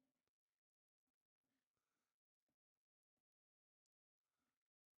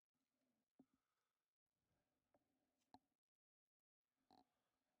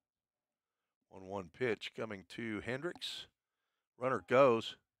 On 1 pitch coming to Hendricks. Runner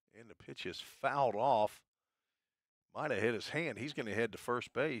goes, and the pitch is fouled off. Might have hit his hand. He's going to head to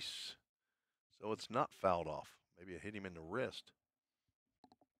first base, so it's not fouled off. Maybe it hit him in the wrist.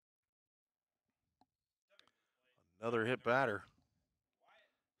 Another hit batter.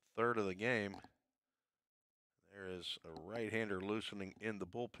 Third of the game. There is a right-hander loosening in the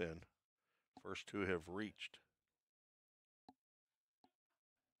bullpen. First 2 have reached.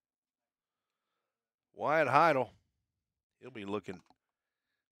 Wyatt Heidel. He'll be looking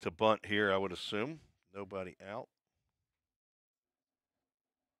to bunt here, I would assume. Nobody out.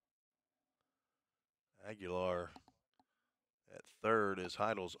 Aguilar at third as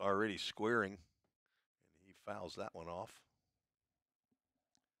Heidel's already squaring, and he fouls that one off.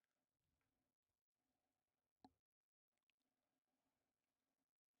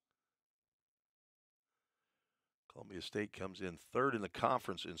 Columbia State comes in third in the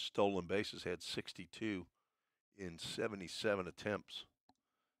conference in stolen bases, had 62 in 77 attempts.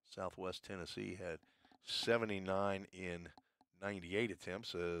 Southwest Tennessee had 79 in 98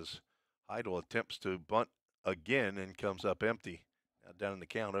 attempts as Heidel attempts to bunt again and comes up empty. Now down in the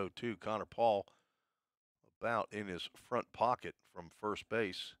count 0-2, Connor Paul about in his front pocket from first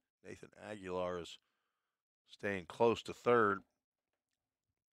base. Nathan Aguilar is staying close to third,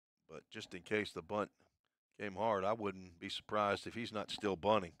 but But just in case the bunt came hard, I wouldn't be surprised if he's not still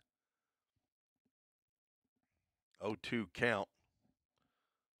bunting. 0-2 count.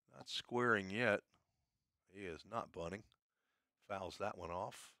 Not squaring yet. He is not bunting. Fouls that one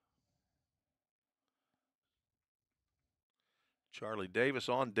off. Charlie Davis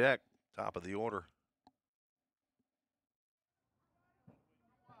on deck, top of the order.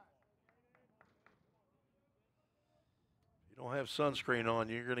 If you don't have sunscreen on,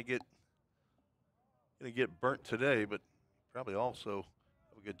 you're going to get burnt today, but probably also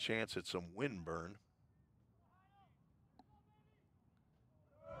have a good chance at some wind burn.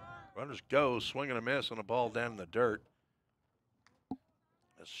 Runners go, swing and a miss on a ball down in the dirt.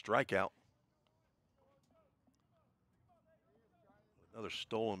 A strikeout. Another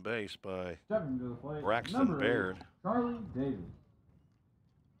stolen base by Braxton Baird. Charlie Davis.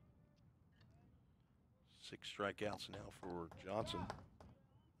 6 strikeouts now for Johnson.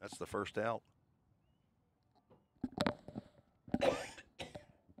 That's the first out.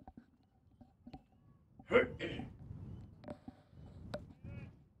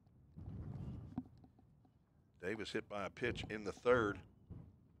 Davis hit by a pitch in the third.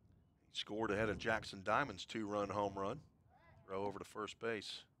 He scored ahead of Jackson Diamond's 2-run home run. Throw over to first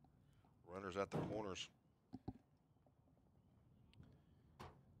base. Runners at the corners.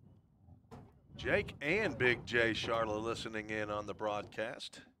 Jake and Big J Charla listening in on the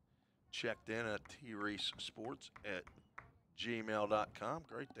broadcast. Checked in at treesports@gmail.com.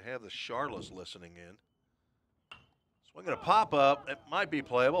 Great to have the Charlas listening in. Swinging a pop-up. It might be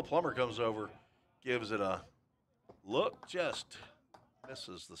playable. Plummer comes over, gives it a look, just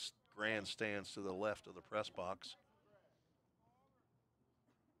misses the grandstands to the left of the press box.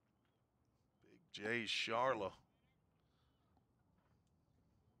 Big J Charla.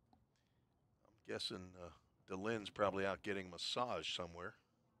 I'm guessing DeLynne's probably out getting massage somewhere.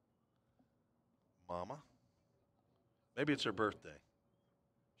 Mama. Maybe it's her birthday.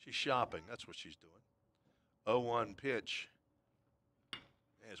 She's shopping. That's what she's doing. 0-1 pitch.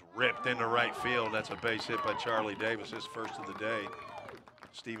 It's ripped into right field. That's a base hit by Charlie Davis, his first of the day.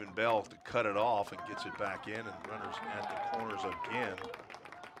 Stephen Bell to cut it off and gets it back in, and runners at the corners again.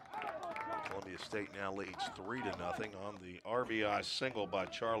 Columbia State now leads 3-0 on the RBI single by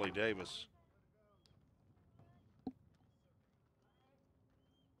Charlie Davis.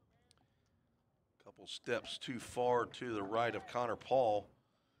 Couple steps too far to the right of Connor Paul.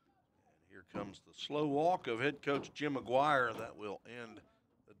 And here comes the slow walk of head coach Jim McGuire. That will end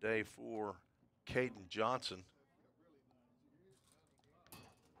the day for Caden Johnson.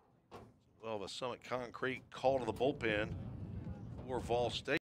 Well, the Summit Concrete call to the bullpen for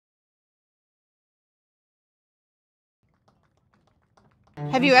VolState.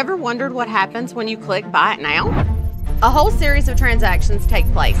 Have you ever wondered what happens when you click Buy It Now? A whole series of transactions take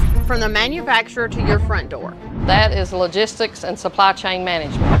place, from the manufacturer to your front door. That is logistics and supply chain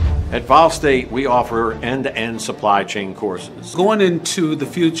management. At VolState, we offer end-to-end supply chain courses. Going into the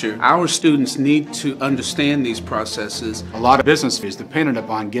future, our students need to understand these processes. A lot of business is dependent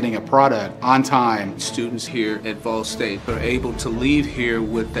upon getting a product on time. Students here at VolState are able to leave here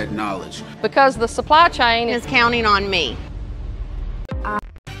with that knowledge. Because the supply chain is counting on me.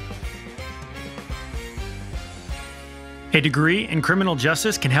 A degree in criminal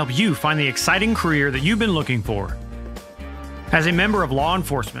justice can help you find the exciting career that you've been looking for. As a member of law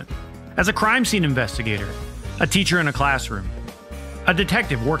enforcement, as a crime scene investigator, a teacher in a classroom, a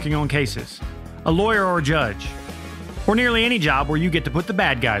detective working on cases, a lawyer or a judge, or nearly any job where you get to put the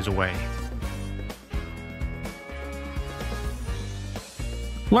bad guys away.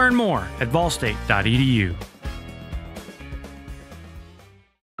 Learn more at volstate.edu.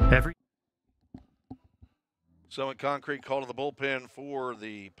 Summit Concrete call to the bullpen for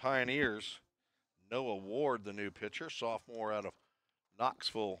the Pioneers. Noah Ward, the new pitcher, sophomore out of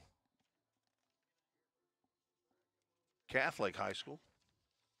Knoxville Catholic High School.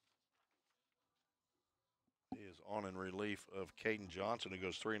 He is on in relief of Caden Johnson, who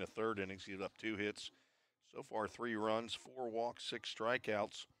goes 3 1/3 innings. He's up 2 hits. So far, 3 runs, 4 walks, 6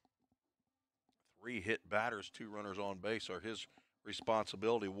 strikeouts. 3 hit batters, 2 runners on base are his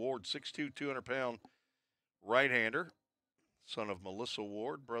responsibility. Ward, 6'2", 200-pound right-hander, son of Melissa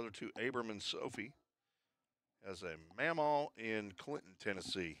Ward, brother to Abram and Sophie, has a mamaw in Clinton,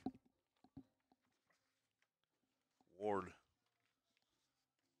 Tennessee. Ward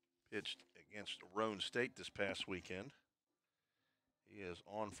pitched against Roan State this past weekend. He is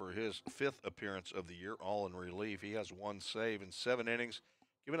on for his 5th appearance of the year, all in relief. He has 1 save in 7 innings,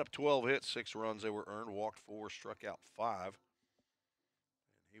 given up 12 hits, 6 runs they were earned, walked 4, struck out 5.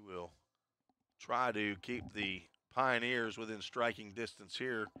 And he will try to keep the Pioneers within striking distance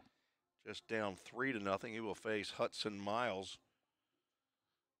here just down 3-0. He will face Hudson Miles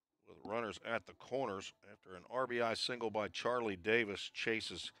with runners at the corners after an RBI single by Charlie Davis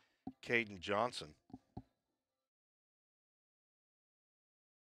chases Caden Johnson.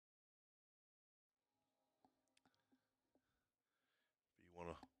 If you want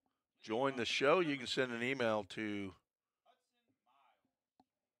to join the show, you can send an email to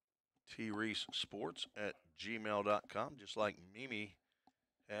treesesports@gmail.com, just like Mimi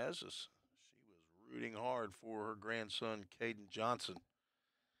has, as she was rooting hard for her grandson, Caden Johnson,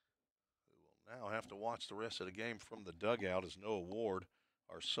 who will now have to watch the rest of the game from the dugout as Noah Ward,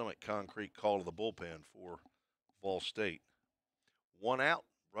 our Summit Concrete, call to the bullpen for VolState. 1 out,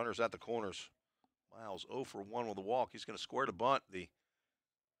 runners at the corners. Miles 0 for 1 with a walk. He's going to square to bunt. The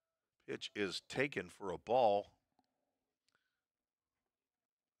pitch is taken for a ball.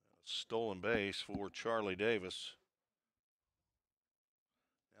 Stolen base for Charlie Davis.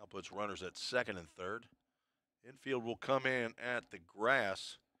 Now puts runners at second and third. Infield will come in at the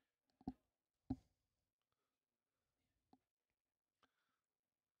grass.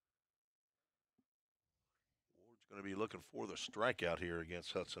 Ward's going to be looking for the strikeout here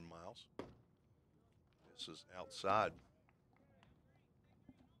against Hudson Miles. This is outside.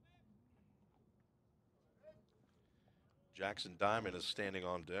 Jackson Diamond is standing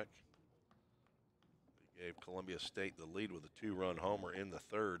on deck. He gave Columbia State the lead with a 2-run homer in the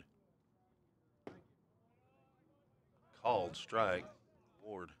third. Called strike.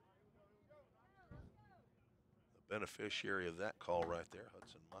 Ward, the beneficiary of that call right there.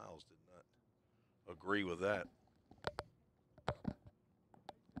 Hudson Miles did not agree with that.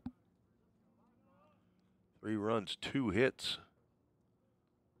 3 runs, 2 hits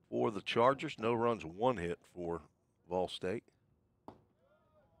for the Chargers. No runs, 1 hit for VolState.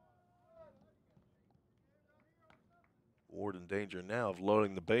 Ward in danger now of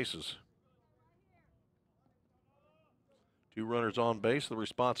loading the bases. 2 runners on base, the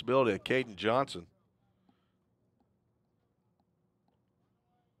responsibility of Caden Johnson.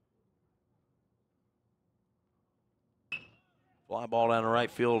 Fly ball down the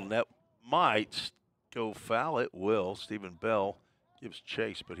right field, and that might go foul. It will. Stephen Bell gives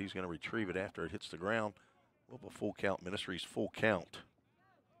chase, but he's going to retrieve it after it hits the ground. We'll have a full count. Ministries full count.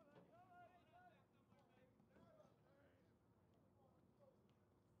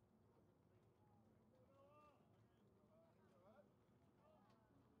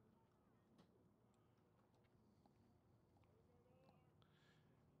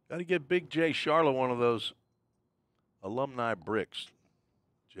 Got to get Big J Charlotte one of those alumni bricks,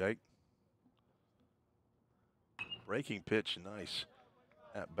 Jake. Breaking pitch, nice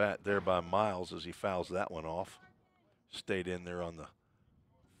at bat there by Miles as he fouls that one off. Stayed in there on the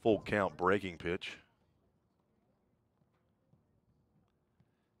full count breaking pitch.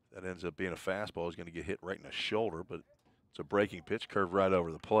 That ends up being a fastball. He's going to get hit right in the shoulder, but it's a breaking pitch, curved right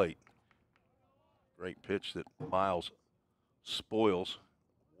over the plate. Great pitch that Miles spoils.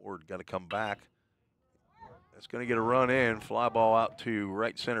 Ward got to come back. That's going to get a run in. Fly ball out to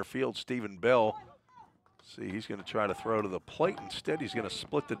right center field. Stephen Bell. See, he's going to try to throw to the plate. Instead, he's going to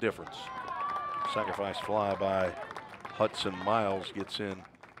split the difference. Sacrifice fly by Hudson Miles gets in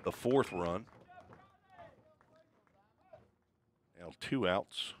the 4th run. Now 2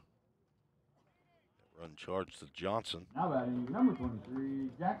 outs. That run charged to Johnson. Now batting number 23,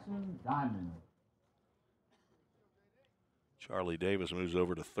 Jackson Diamond. Charlie Davis moves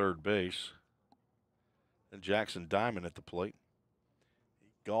over to third base. And Jackson Diamond at the plate. He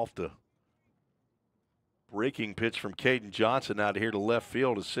golfed a breaking pitch from Caden Johnson out here to left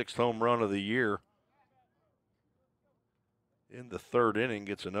field, his 6th home run of the year. In the 3rd inning,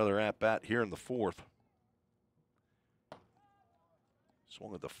 gets another at-bat here in the 4th.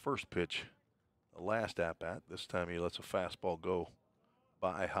 Swung at the first pitch, the last at-bat. This time he lets a fastball go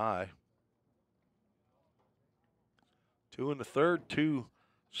by high. 2 in the 3rd, 2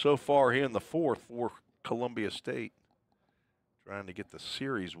 so far here in the 4th for Columbia State. Trying to get the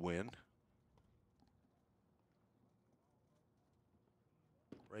series win.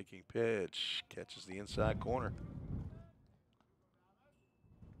 Breaking pitch, catches the inside corner.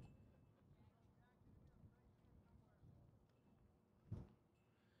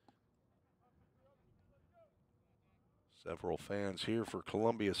 Several fans here for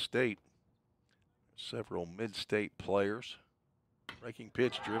Columbia State. Several mid-state players. Breaking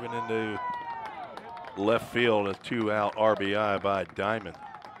pitch driven into left field, a 2-out RBI by Diamond.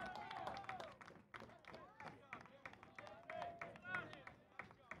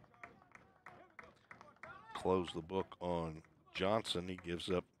 Close the book on Johnson. He gives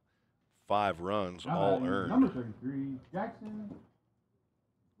up 5 runs, all earned. Number 33, Jackson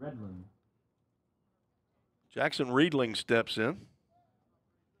Redland. Jackson Riedling steps in.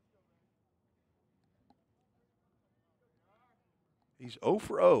 He's 0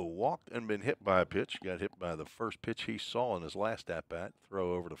 for 0, walked and been hit by a pitch. Got hit by the first pitch he saw in his last at-bat.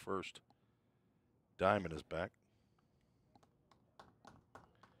 Throw over to first. Diamond is back.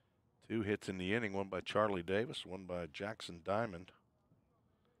 2 hits in the inning, one by Charlie Davis, one by Jackson Diamond.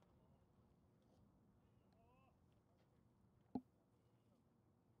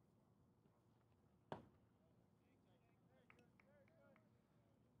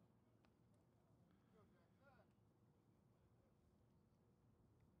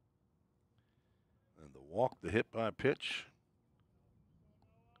 And the walk, the hit by pitch,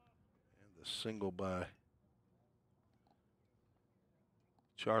 and the single by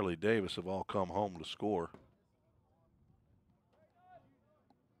Charlie Davis have all come home to score.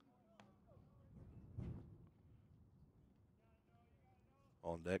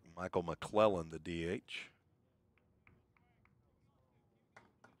 On deck, Michael McClellan, the DH.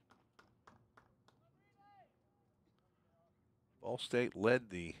 VolState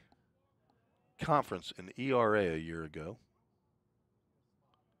led the conference in ERA a year ago.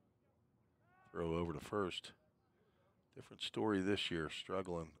 Throw over to first. Different story this year,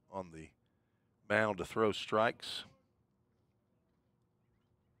 struggling on the mound to throw strikes.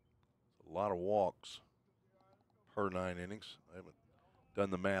 A lot of walks per 9 innings. I haven't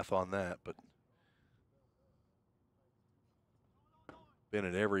done the math on that, but been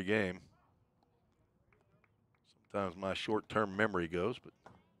at every game. Sometimes my short-term memory goes, but I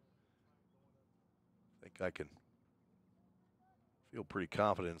think I can feel pretty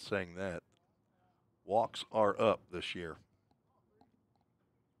confident in saying that. Walks are up this year.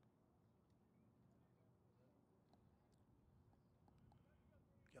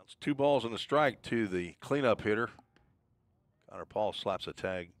 Counts 2 balls and a strike to the cleanup hitter. Connor Paul slaps a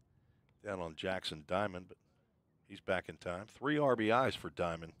tag down on Jackson Diamond, but he's back in time. 3 RBIs for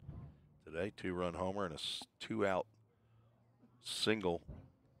Diamond today. 2-run homer and a 2-out single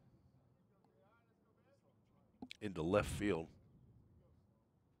into left field.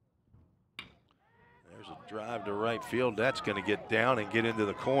 There's a drive to right field. That's going to get down and get into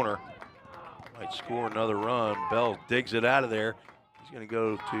the corner. Might score another run. Bell digs it out of there. He's going to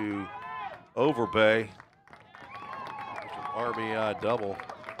go to Overbay. There's an RBI double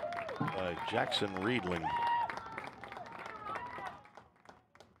by Jackson Riedling.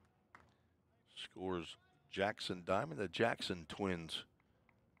 Scores Jackson Diamond. The Jackson twins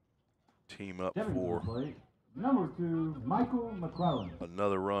team up for number 2, Michael McClellan.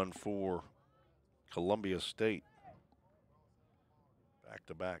 Another run for Columbia State.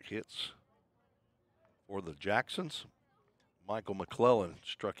 Back-to-back hits for the Jacksons. Michael McClellan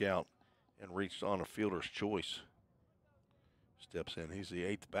struck out and reached on a fielder's choice. Steps in. He's the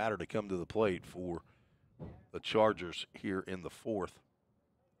 8th batter to come to the plate for the Chargers here in the 4th.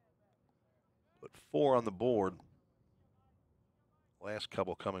 Put 4 on the board. Last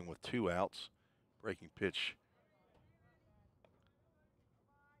couple coming with 2 outs. Breaking pitch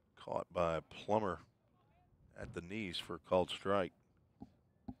caught by Plummer at the knees for a called strike.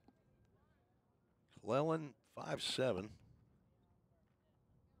 Clellan, 5'7".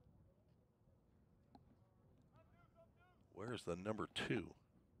 Where's the number 2?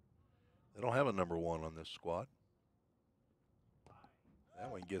 They don't have a number 1 on this squad.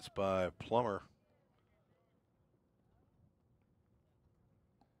 That one gets by Plummer.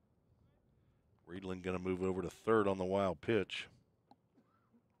 Riedling going to move over to third on the wild pitch.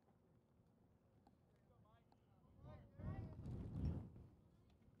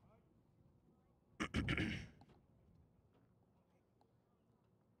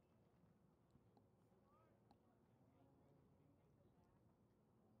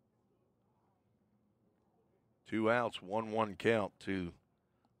 Two outs, 1-1 count to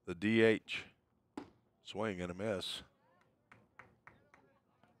the DH. Swing and a miss.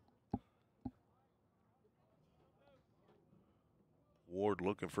 Ward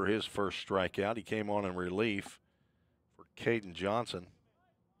looking for his first strikeout. He came on in relief for Caden Johnson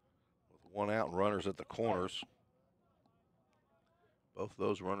with 1 out and runners at the corners. Both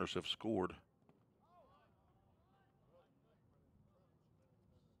those runners have scored.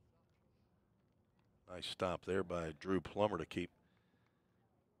 Nice stop there by Drew Plummer to keep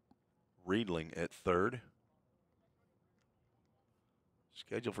Riedling at third.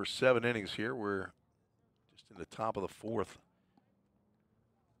 Scheduled for 7 innings here. We're just in the top of the 4th.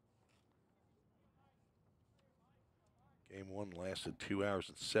 Game 1 lasted 2 hours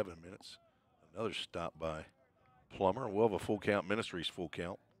and 7 minutes. Another stop by Plummer. We'll have a full count. Ministries full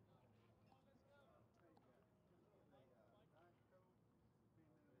count.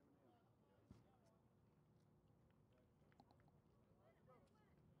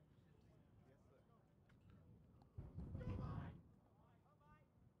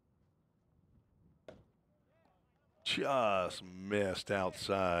 just missed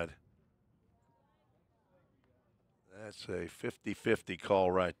outside. That's a 50-50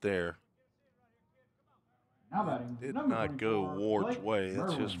 call right there. Did not go Ward's way.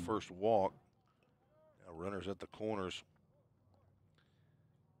 That's his first walk. Now runners at the corners.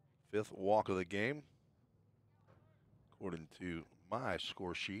 5th walk of the game. According to my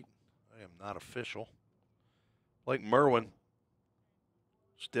score sheet, I am not official. Blake Merwin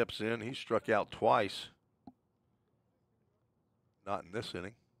steps in. He struck out twice. Not in this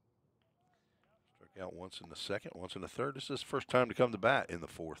inning. Struck out once in the second, once in the third. This is his first time to come to bat in the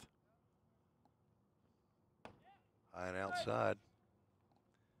 4th. High and outside.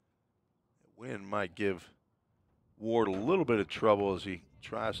 The wind might give Ward a little bit of trouble as he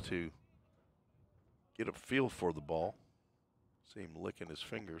tries to get a feel for the ball. See him licking his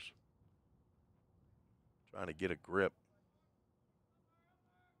fingers, trying to get a grip.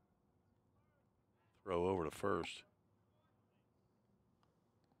 Throw over to first.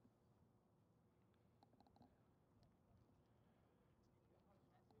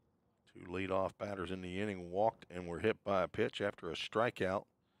 Two leadoff batters in the inning walked and were hit by a pitch after a strikeout.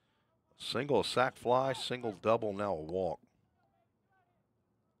 A single, a sac fly, single, double, now a walk.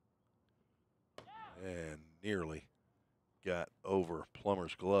 And nearly got over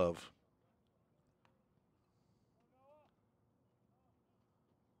Plummer's glove.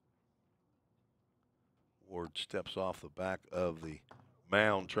 Ward steps off the back of the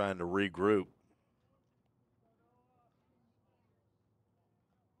mound trying to regroup.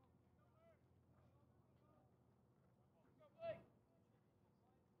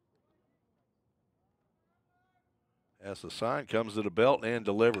 As the sign comes to the belt and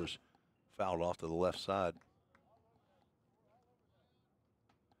delivers. Fouled off to the left side.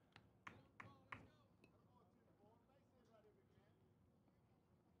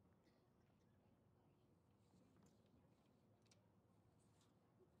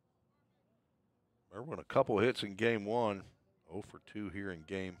 Merwin a couple hits in game 1. 0 for 2 here in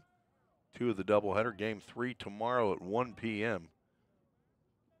game 2 of the doubleheader. Game 3 tomorrow at 1 p.m.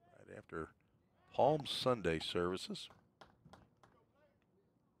 right after Palm Sunday services.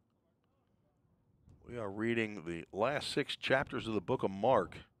 We are reading the last 6 chapters of the book of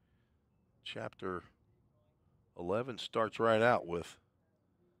Mark. Chapter 11 starts right out with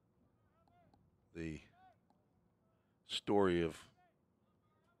the story of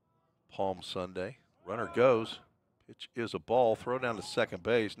Palm Sunday. Runner goes. Pitch is a ball. Throw down to second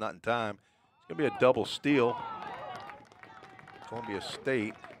base. Not in time. It's going to be a double steal. Columbia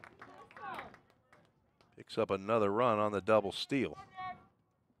State picks up another run on the double steal.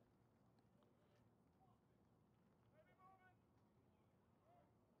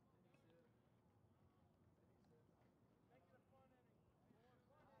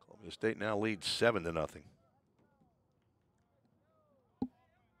 Columbia State now leads 7-0.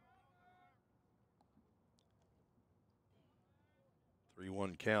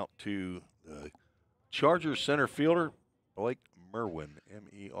 3-1 count to the Chargers center fielder, Blake Merwin,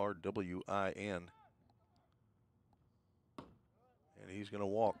 M-E-R-W-I-N. And he's going to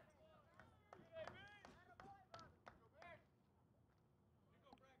walk.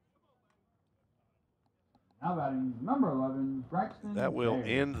 Now batting number 11, Braxton. That will Baird.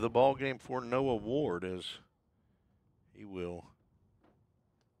 end the ball game for Noah Ward as he will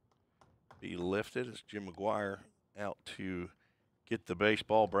be lifted as Jim McGuire out to get the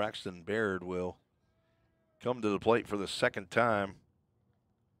baseball. Braxton Baird will come to the plate for the second time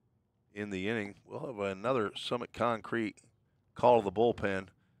in the inning. We'll have another Summit Concrete call of the bullpen.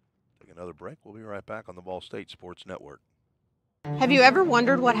 Take another break. We'll be right back on the VolState Sports Network. Have you ever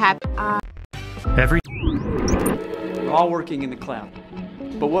wondered what happened? We're all working in the cloud.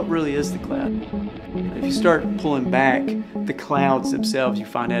 But what really is the cloud? If you start pulling back the clouds themselves, you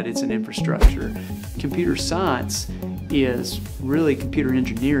find out it's an infrastructure. Computer science is really computer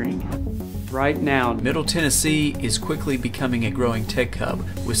engineering. Right now, Middle Tennessee is quickly becoming a growing tech hub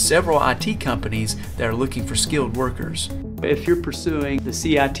with several IT companies that are looking for skilled workers. If you're pursuing the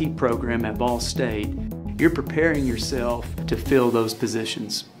CIT program at VolState, you're preparing yourself to fill those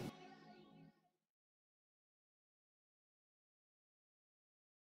positions.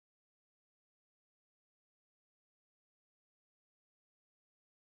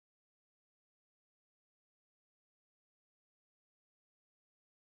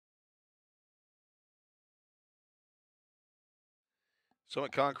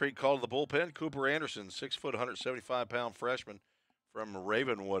 Summit Concrete called to the bullpen. Cooper Anderson, 6 foot, 175-pound freshman from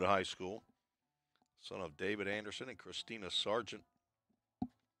Ravenwood High School, son of David Anderson and Christina Sargent,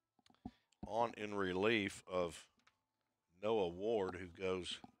 on in relief of Noah Ward, who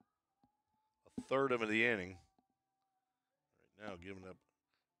goes a third of the inning now giving up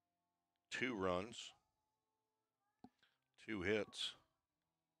 2 runs, 2 hits,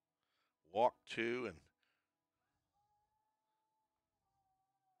 walked 2, and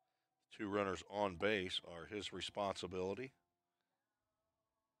 2 runners on base are his responsibility.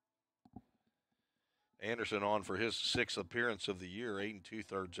 Anderson on for his 6th appearance of the year, 8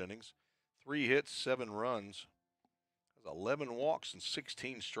 2/3 innings, 3 hits, 7 runs, has 11 walks and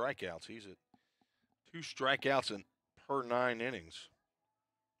 16 strikeouts. He's at 2 strikeouts per 9 innings.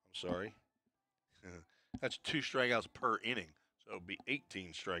 I'm sorry. That's 2 strikeouts per inning. So it would be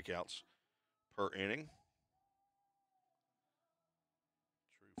 18 strikeouts per inning.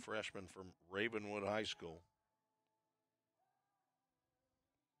 True freshman from Ravenwood High School.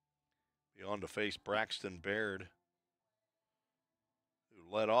 Be on to face Braxton Baird, who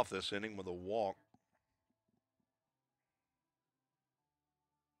led off this inning with a walk.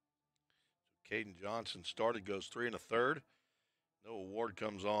 So Caden Johnson started, goes 3 1/3. No Award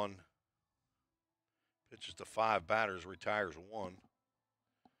comes on. Pitches to 5 batters, retires 1.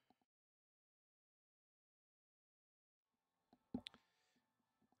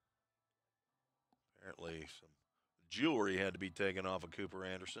 Apparently some jewelry had to be taken off of Cooper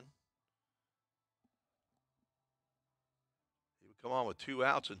Anderson. He would come on with 2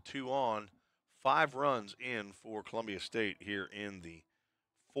 outs and 2 on. 5 runs in for Columbia State here in the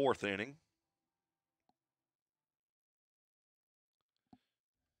 4th inning.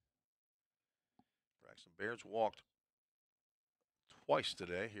 Braxton Baird's walked twice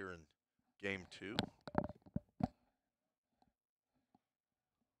today here in game 2.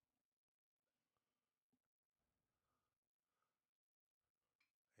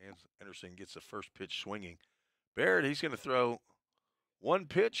 Anderson gets the first pitch swinging. Baird, he's going to throw 1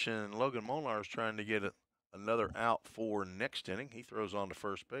 pitch, and Logan Molnar is trying to get another out for next inning. He throws on to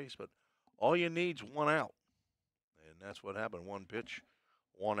first base, but all you need's 1 out. And that's what happened. 1 pitch,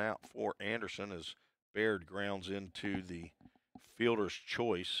 1 out for Anderson as Baird grounds into the fielder's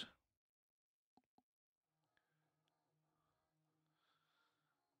choice.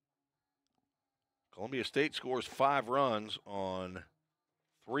 Columbia State scores 5 runs on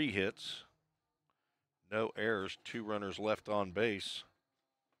 3 hits. No errors, 2 runners left on base.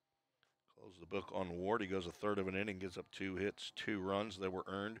 Close the book on Ward. He goes 1/3 of an inning, gives up 2 hits, 2 runs that were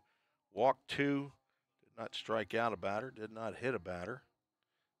earned. Walked 2, did not strike out a batter, did not hit a batter.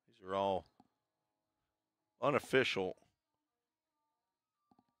 These are all unofficial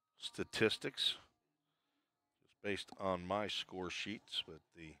statistics, just based on my score sheets. But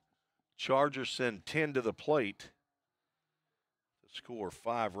the Chargers send 10 to the plate to score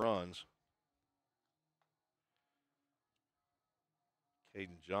 5 runs.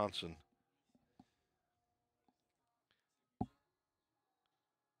 Caden Johnson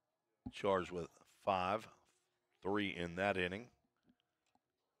charged with 5, 3 in that inning.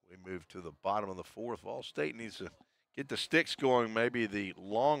 We move to the bottom of the 4th. VolState needs to get the sticks going. Maybe the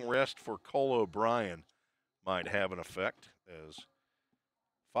long rest for Cole O'Brien might have an effect, as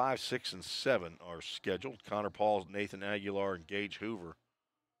 5, 6, and 7 are scheduled. Connor Pauls, Nathan Aguilar, and Gage Hoover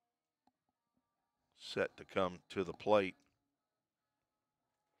set to come to the plate.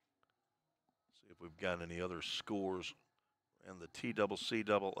 See if we've got any other scores and the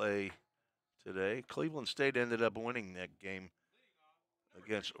TCCAA today. Cleveland State ended up winning that game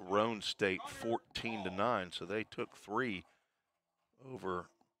against Roan State 14-9, so they took 3 over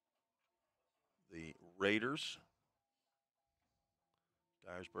the Raiders.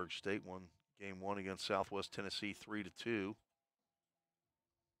 Dyersburg State won game 1 against Southwest Tennessee 3-2.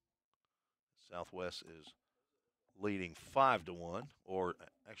 Southwest is leading 5-1, or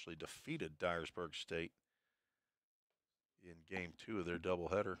actually defeated Dyersburg State in game 2 of their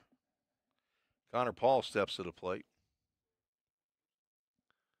doubleheader. Connor Paul steps to the plate.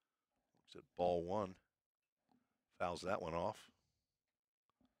 Looks at ball 1. Fouls that one off.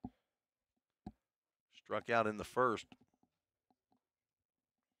 Struck out in the first.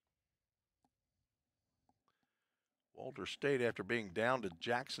 Walter State, after being down to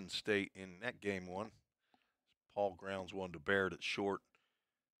Jackson State in that game 1. Paul grounds one to Baird at short.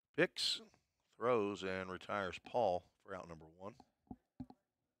 Picks, throws, and retires Paul for out number 1.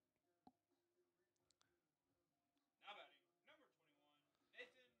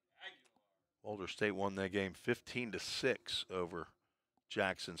 Walter State won that game 15-6 over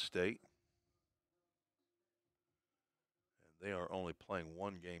Jackson State. And they are only playing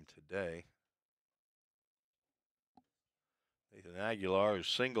 1 game today. Nathan Aguilar is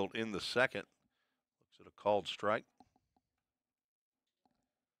singled in the 2nd. Looks at a called strike.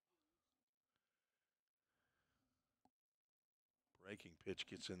 Breaking pitch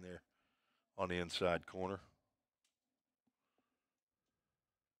gets in there on the inside corner.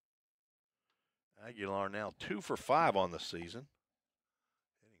 Aguilar now 2 for 5 on the season,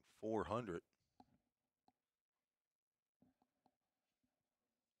 hitting .400.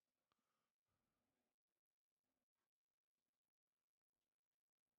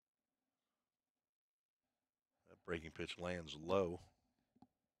 That breaking pitch lands low.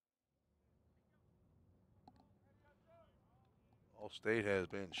 VolState has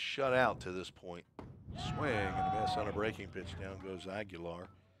been shut out to this point. Swing and a miss on a breaking pitch. Down goes Aguilar.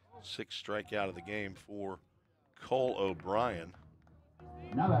 6th strikeout of the game for Cole O'Brien.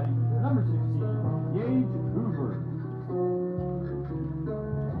 Now batting, number 16, Gage Hoover.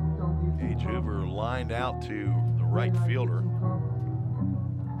 Gage Hoover lined out to the right fielder.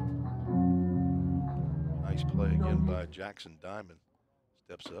 Nice play again by Jackson Diamond.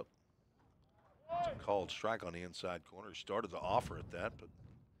 Steps up. It's a called strike on the inside corner. He started to offer at that, but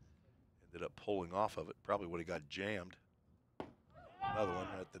ended up pulling off of it. Probably would have got jammed. Another one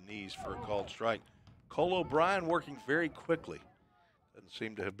at the knees for a called strike. Cole O'Brien working very quickly. Doesn't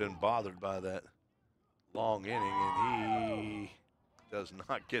seem to have been bothered by that long inning, and he does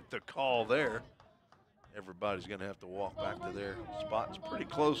not get the call there. Everybody's going to have to walk back to their spots. Pretty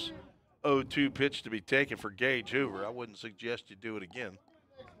close 0-2 pitch to be taken for Gage Hoover. I wouldn't suggest you do it again.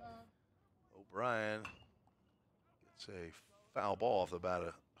 O'Brien gets a foul ball off the bat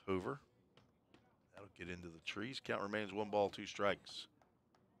of Hoover. That'll get into the trees. Count remains 1 ball, 2 strikes.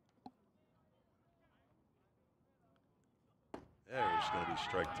 There's going to be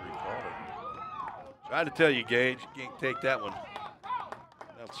strike 3 called. Tried to tell you, Gage, you can't take that one.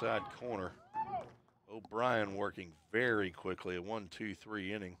 Outside corner. O'Brien working very quickly, a 1-2-3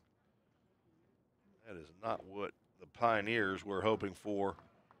 inning. That is not what the Pioneers were hoping for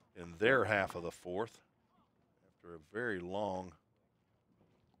in their half of the 4th. After a very long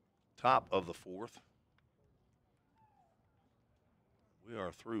top of the 4th. We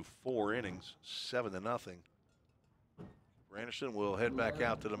are through 4 innings, 7-0. Anderson will head back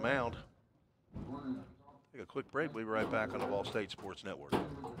out to the mound. Take a quick break. We'll be right back on the VolState Sports Network.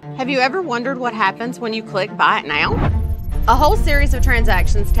 Have you ever wondered what happens when you click Buy It Now? A whole series of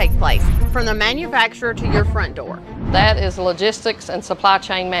transactions take place, from the manufacturer to your front door. That is logistics and supply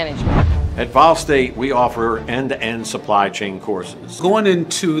chain management. At VolState, we offer end-to-end supply chain courses. Going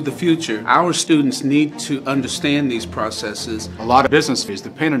into the future, our students need to understand these processes. A lot of business is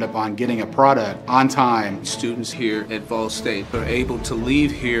dependent upon getting a product on time. Students here at VolState are able to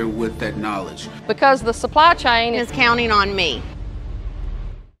leave here with that knowledge. Because the supply chain Is counting on me.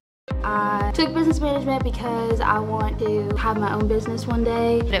 I took business management because I want to have my own business one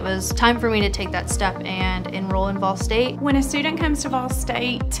day. It was time for me to take that step and enroll in VolState. When a student comes to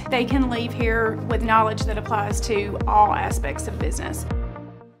VolState, they can leave here with knowledge that applies to all aspects of business.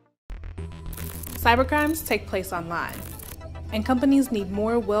 Cybercrimes take place online, and companies need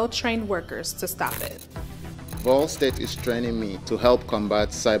more well-trained workers to stop it. VolState is training me to help combat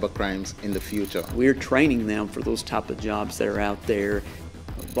cybercrimes in the future. We're training them for those type of jobs that are out there.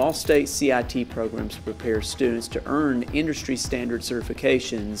 VolState CIT programs prepare students to earn industry standard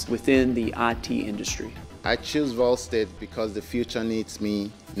certifications within the IT industry. I choose VolState because the future needs me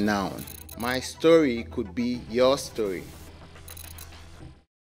now. My story could be your story.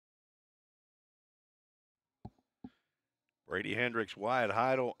 Brady Hendricks, Wyatt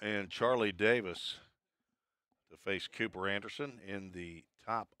Heidel, and Charlie Davis to face Cooper Anderson in the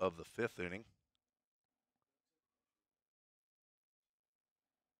top of the 5th inning.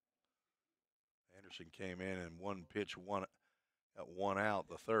 Anderson came in and 1 pitch, 1 out,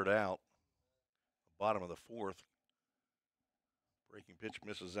 the 3rd out. Bottom of the 4th. Breaking pitch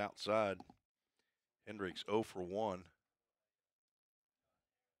misses outside. Hendricks 0 for 1.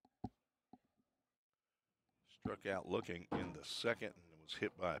 Struck out looking in the 2nd and was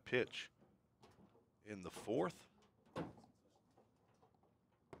hit by a pitch in the 4th.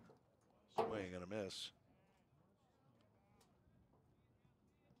 Swing and a miss.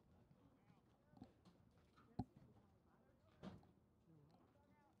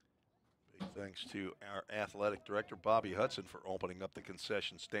 Thanks to our athletic director, Bobby Hudson, for opening up the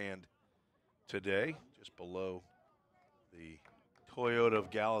concession stand today, just below the Toyota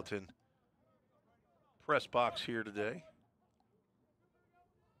of Gallatin press box here today.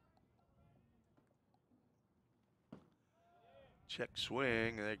 Check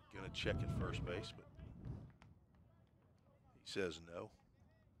swing. They're going to check at first base, but he says no.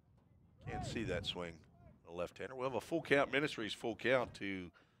 Can't see that swing. The left-hander. We'll have a full count, Ministries full count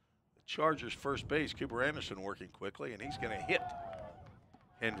to Chargers first base. Cooper Anderson working quickly, and he's going to hit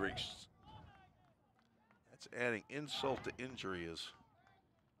Hendricks. That's adding insult to injury as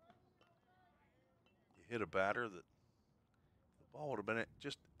you hit a batter that Ball would have been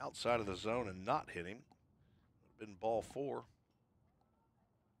just outside of the zone and not hit him. Would have been ball 4.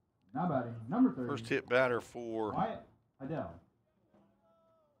 Now batting, number 30. First hit batter for Wyatt Heidel.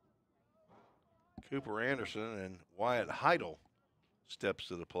 Cooper Anderson, and Wyatt Heidel steps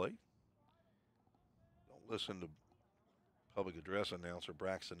to the plate. Don't listen to public address announcer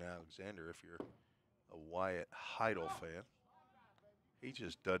Braxton Alexander if you're a Wyatt Heidel fan. He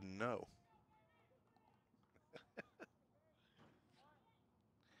just doesn't know.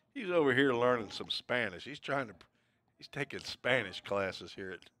 He's over here learning some Spanish. He's taking Spanish classes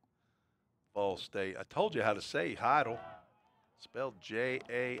here at VolState. I told you how to say Heidel, spelled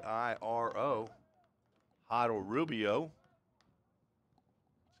Jairo. Heidel Rubio.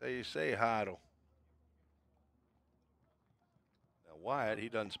 That's how you say Heidel. Now Wyatt, he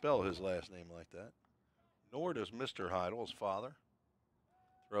doesn't spell his last name like that. Nor does Mr. Heidel, his father.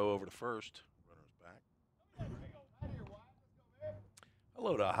 Throw over to first. Runner's back.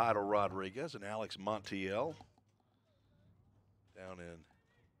 Hello to Heidel Rodriguez and Alex Montiel down in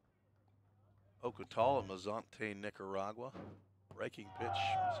Ocotal, Mazante, Nicaragua. Breaking pitch.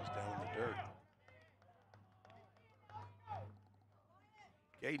 This is down in the dirt.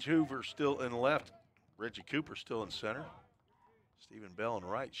 Gage Hoover still in left. Reggie Cooper still in center. Stephen Bell in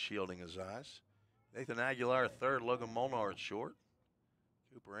right, shielding his eyes. Nathan Aguilar third. Logan Molnar at short.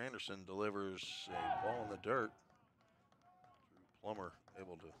 Cooper Anderson delivers a ball in the dirt. Plummer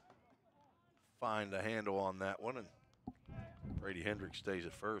able to find a handle on that one, and Brady Hendricks stays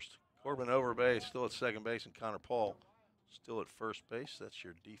at first. Corbin Overbay still at second base, and Connor Paul still at first base. That's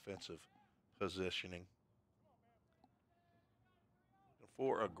your defensive positioning.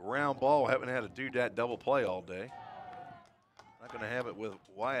 For a ground ball, haven't had to do that double play all day. Not going to have it with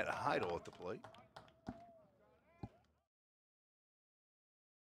Wyatt Heidel at the plate.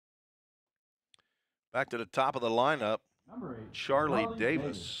 Back to the top of the lineup, Number 8, Charlie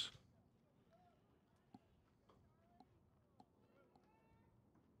Davis.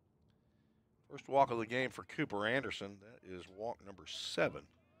 First walk of the game for Cooper Anderson. That is walk number 7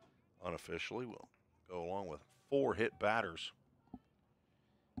 unofficially. We'll go along with 4 hit batters.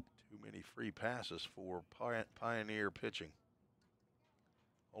 Too many free passes for Pioneer pitching.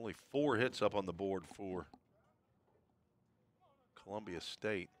 Only 4 hits up on the board for Columbia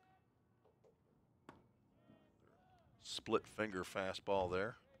State. Split finger fastball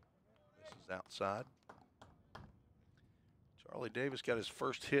there. This is outside. Charlie Davis got his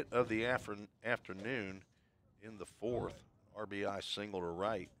first hit of the afternoon in the 4th. RBI single to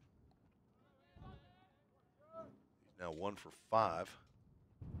right. He's now 1 for 5.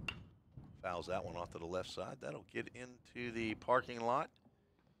 Fouls that one off to the left side. That'll get into the parking lot.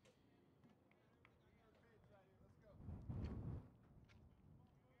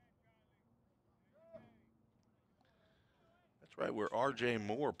 That's right where R.J.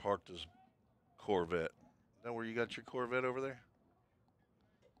 Moore parked his Corvette. Is that where you got your Corvette over there?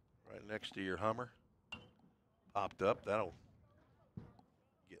 Right next to your Hummer. Popped up. That'll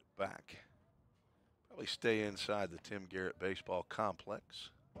get back. Probably stay inside the Tim Garrett Baseball Complex.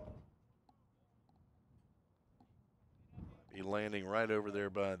 Be landing right over there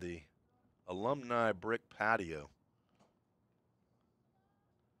by the alumni brick patio.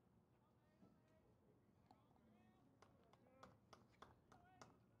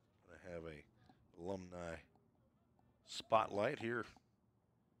 Gonna have a alumni spotlight here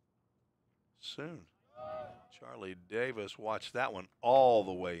soon. Charlie Davis watched that one all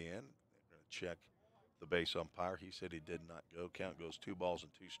the way in. They're going to check the base umpire. He said he did not go. Count goes 2 balls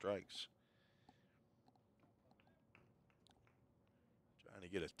and 2 strikes. Trying to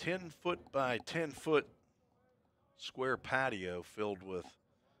get a 10-foot by 10-foot square patio filled with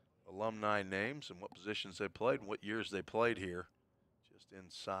alumni names and what positions they played and what years they played here. Just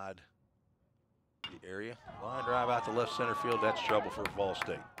inside the area. Line drive out to left center field. That's trouble for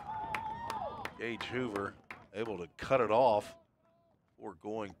VolState. Gage Hoover able to cut it off before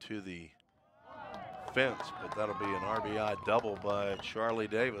going to the fence, but that'll be an RBI double by Charlie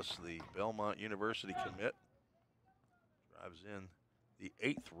Davis, the Belmont University commit. Drives in the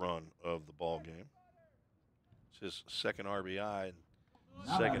 8th run of the ball game. It's his second RBI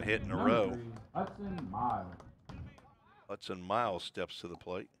and second hit in a row. Hudson Miles. Hudson Miles steps to the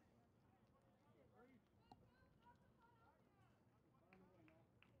plate.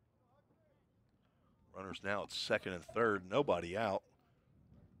 Runners now at second and third, nobody out.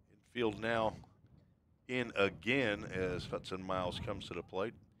 Infield now in again as Hudson Miles comes to the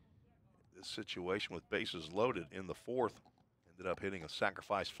plate. This situation with bases loaded in the 4th ended up hitting a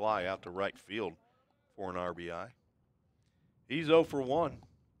sacrifice fly out to right field for an RBI. He's 0 for 1.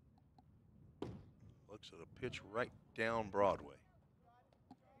 Looks at a pitch right down Broadway.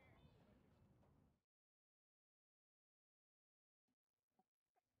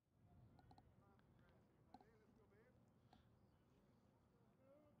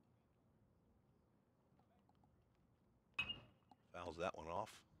 that one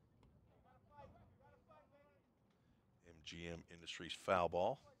off. MGM Industries foul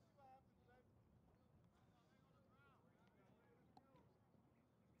ball.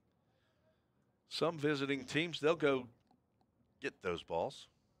 Some visiting teams, they'll go get those balls.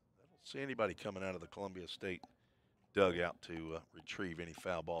 I don't see anybody coming out of the Columbia State dugout to retrieve any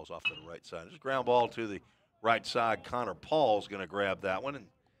foul balls off to the right side. There's a ground ball to the right side. Connor Paul's going to grab that one and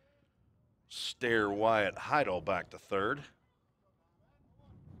stare Wyatt Heidel back to third.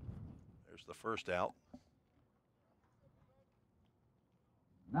 There's the first out.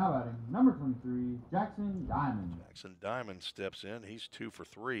 Now batting, number 23, Jackson Diamond. Jackson Diamond steps in. He's 2 for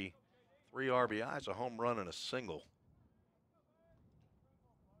 3. 3 RBIs, a home run, and a single.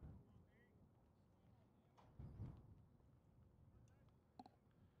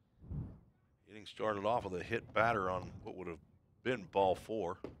 Inning started off with a hit batter on what would have been ball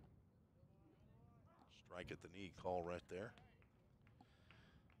 4. Strike at the knee call right there.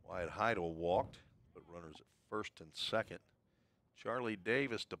 Wyatt Heidel walked, but runners at first and second. Charlie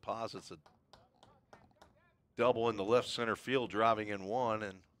Davis deposits a double in the left center field, driving in one,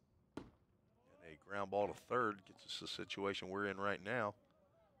 and a ground ball to third gets us the situation we're in right now.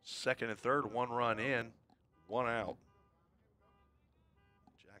 Second and third, 1 run in, 1 out.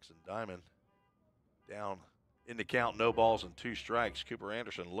 Jackson Diamond down in the count, no balls and 2 strikes. Cooper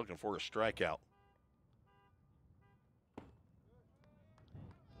Anderson looking for a strikeout.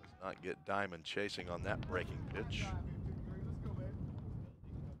 Does not get Diamond chasing on that breaking pitch.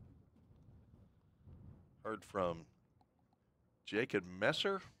 Heard from Jacob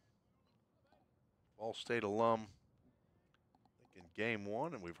Messer, VolState alum, I think in game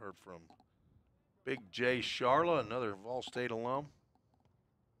 1, and we've heard from Big J Charla, another VolState alum.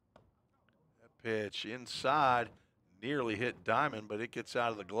 That pitch inside nearly hit Diamond, but it gets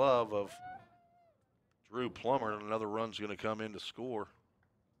out of the glove of Drew Plummer, and another run's going to come in to score.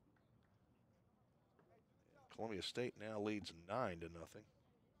 Columbia State now leads 9-0.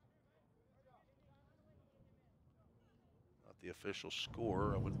 The official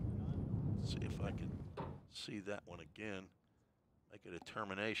score. I would see if I could see that one again. Make a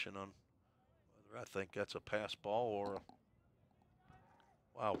determination on whether I think that's a pass ball or a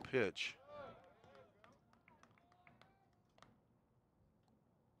wild pitch.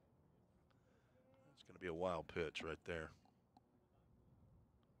 It's going to be a wild pitch right there.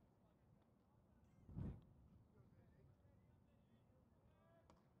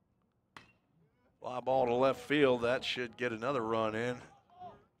 Fly ball to left field. That should get another run in.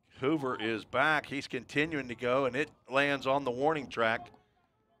 Hoover is back. He's continuing to go, and it lands on the warning track.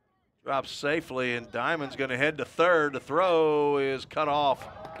 Drops safely, and Diamond's going to head to third. The throw is cut off,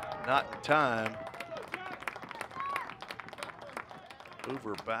 not in time.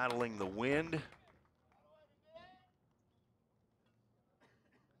 Hoover battling the wind. And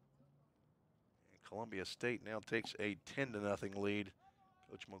Columbia State now takes a 10-0 lead.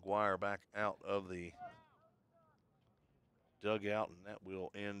 Coach McGuire back out of the dugout, and that will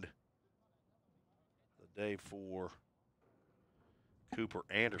end the day for Cooper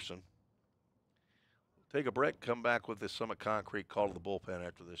Anderson. We'll take a break, come back with the Summit Concrete call to the bullpen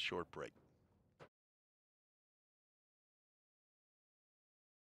after this short break.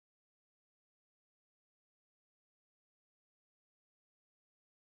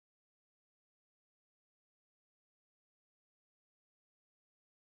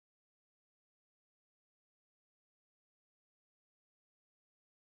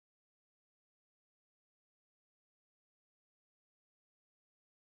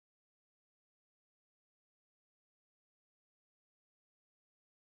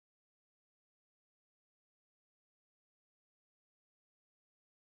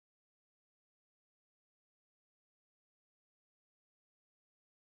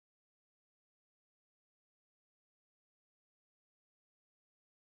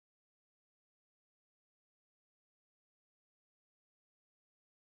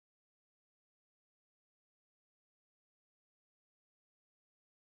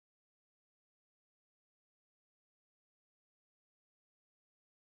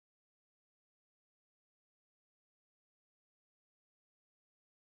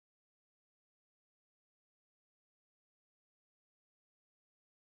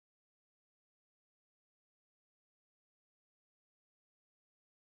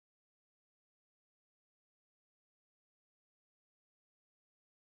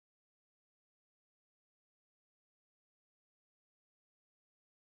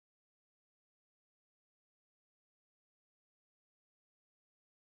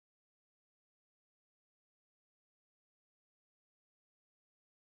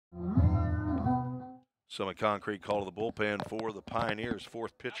 Summit Concrete call to the bullpen for the Pioneers.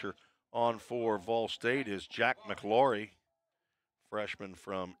 Fourth pitcher on for VolState is Jack McLaury, freshman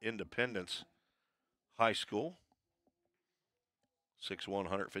from Independence High School. 6'1",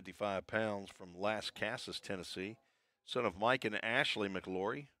 155 pounds from Las Casas, Tennessee. Son of Mike and Ashley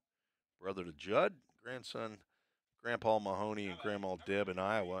McLaury. Brother to Judd. Grandson, Grandpa Mahoney and Grandma Deb in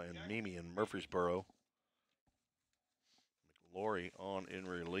Iowa, and Mimi in Murfreesboro. McLaury on in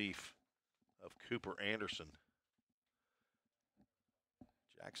relief of Cooper Anderson.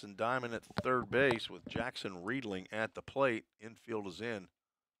 Jackson Diamond at third base with Jackson Riedling at the plate. Infield is in.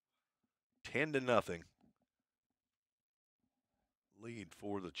 10-0. Lead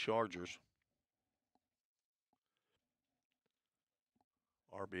for the Chargers.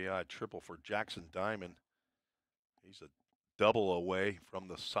 RBI triple for Jackson Diamond. He's a double away from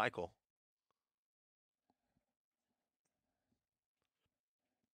the cycle.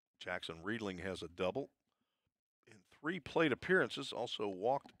 Jackson Riedling has a double in 3 plate appearances, also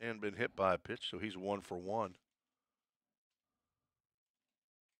walked and been hit by a pitch, so he's 1 for 1.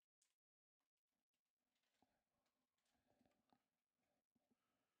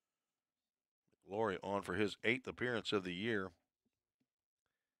 McLaury on for his 8th appearance of the year.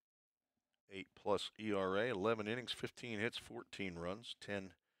 8+ ERA, 11 innings, 15 hits, 14 runs, 10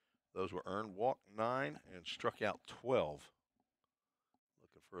 those were earned, walked 9 and struck out 12.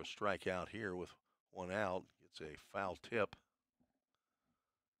 Looking for a strikeout here with 1 out. Gets a foul tip.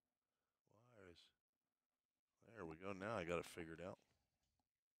 There we go. Now I got it figured out.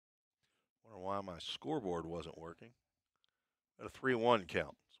 Wonder why my scoreboard wasn't working. Got a 3-1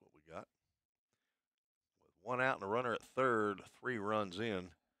 count. That's what we got. With 1 out and a runner at third, 3 runs in.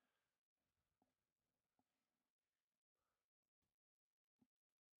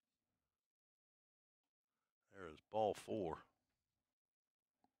 There is ball 4.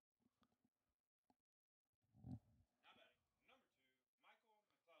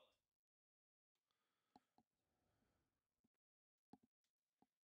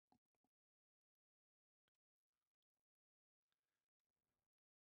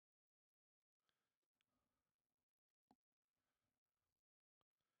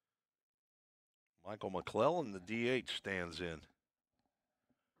 Michael McClellan, the DH, stands in.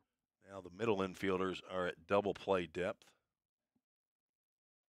 Now the middle infielders are at double play depth.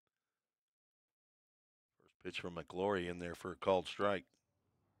 First pitch from McLaury in there for a called strike.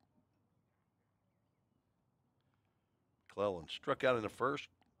 McClellan struck out in the first,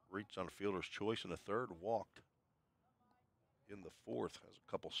 reached on a fielder's choice in the third, walked in the fourth, has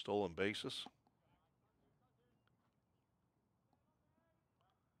a couple stolen bases.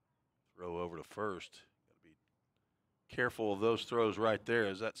 Throw over to first. Got to be careful of those throws right there,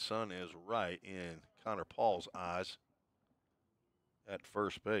 as that sun is right in Connor Paul's eyes at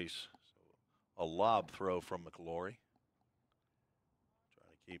first base. So a lob throw from McLaury.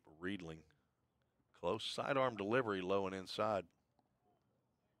 Trying to keep Riedling close. Sidearm delivery low and inside.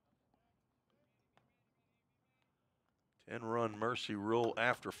 10-run mercy rule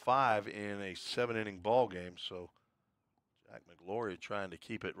after 5 in a 7-inning ball game. So Jack McLaury trying to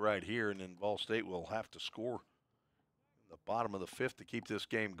keep it right here, and then VolState will have to score in the bottom of the 5th to keep this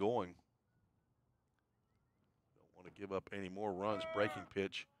game going. Don't want to give up any more runs. Breaking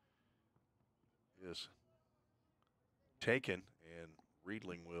pitch is taken, and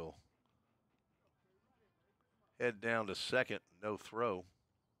Riedling will head down to second. No throw.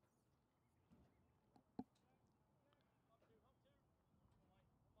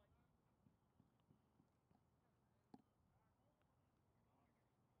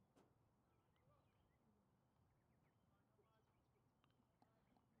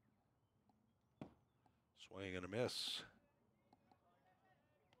 Swing and a miss.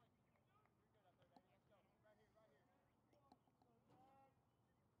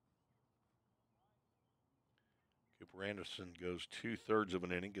 Cooper Anderson goes 2/3 of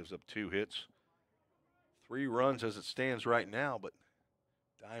an inning, gives up 2 hits. 3 runs as it stands right now, but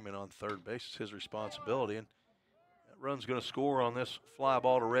Diamond on third base is his responsibility, and that run's going to score on this fly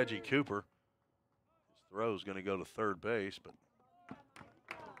ball to Reggie Cooper. His throw is going to go to third base, but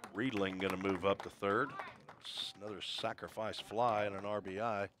Riedling going to move up to third. Another sacrifice fly and an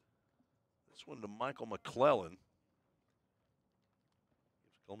RBI. This one to Michael McClellan. Gives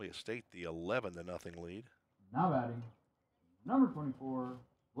Columbia State the 11-0 lead. Now batting, number 24,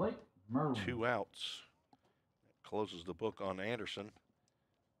 Blake Merwin. 2 outs. That closes the book on Anderson.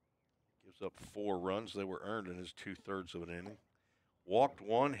 Gives up 4 runs. They were earned in his 2/3 of an inning. Walked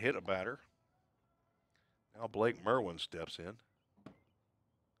 1, hit a batter. Now Blake Merwin steps in.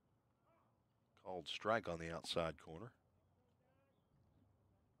 Called strike on the outside corner.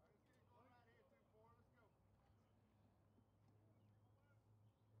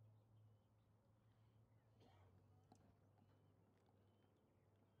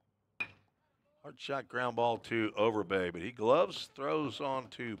 Hard shot ground ball to Overbay, but he gloves, throws on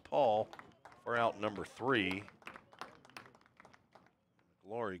to Paul for out number 3.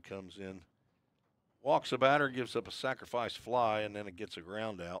 Glory comes in, walks a batter, gives up a sacrifice fly, and then it gets a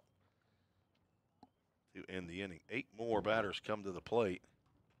ground out to end the inning. 8 more batters come to the plate.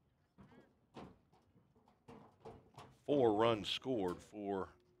 4 runs scored for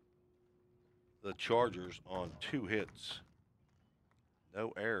the Chargers on 2 hits.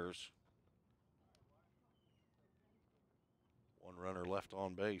 No errors. 1 runner left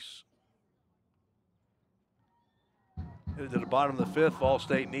on base. Headed to the bottom of the 5th.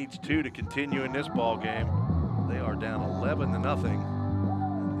 VolState needs 2 to continue in this ball game. They are down 11-0.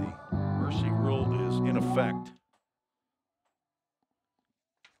 And the mercy rule is in effect.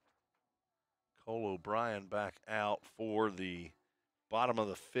 Cole O'Brien back out for the bottom of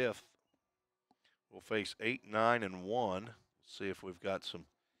the 5th. We'll face 8, 9, and 1. See if we've got some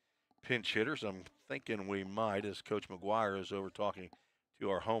pinch hitters. I'm thinking we might, as Coach McGuire is over talking to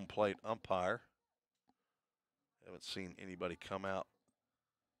our home plate umpire. Haven't seen anybody come out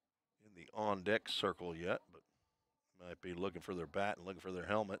in the on-deck circle yet, but might be looking for their bat and looking for their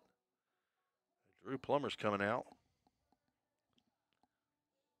helmet. Drew Plummer's coming out.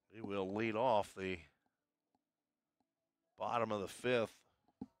 He will lead off the bottom of the 5th.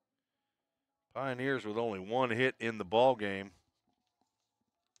 Pioneers with only 1 hit in the ball game.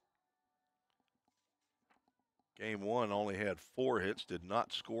 Game 1 only had 4 hits, did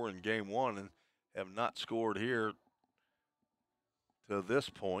not score in game 1, and have not scored here to this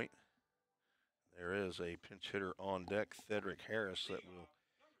point. There is a pinch hitter on deck, Cedric Harris, that will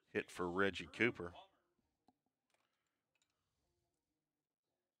hit for Reggie Cooper.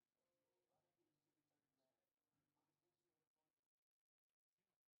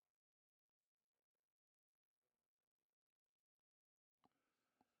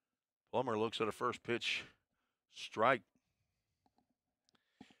 Plummer looks at a first pitch strike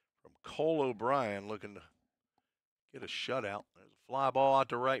from Cole O'Brien, looking to get a shutout. There's a fly ball out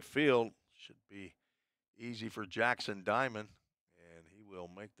to right field. Should be easy for Jackson Diamond, and he will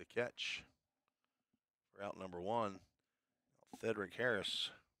make the catch for out number 1. Cedric Harris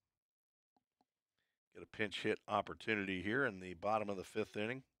get a pinch hit opportunity here in the bottom of the 5th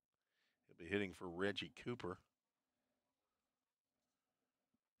inning. He'll be hitting for Reggie Cooper.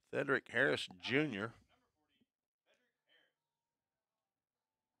 Cedric Harris Jr.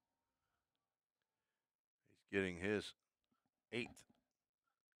 He's getting his 8th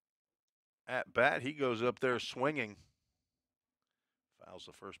at bat. He goes up there swinging. Fouls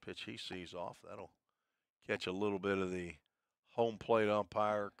the first pitch he sees off. That'll catch a little bit of the home plate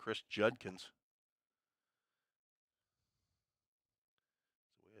umpire, Chris Judkins.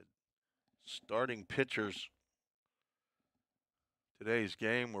 So we had starting pitchers today's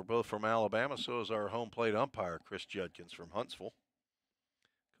game were both from Alabama. So is our home plate umpire, Chris Judkins from Huntsville.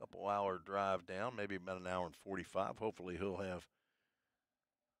 Couple hour drive down, maybe about an hour and 45. Hopefully he'll have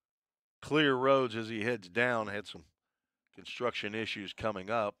clear roads as he heads down. Had some construction issues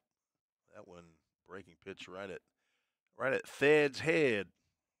coming up. That one breaking pitch right at Thed's head.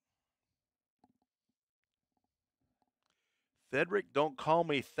 Cedric, don't call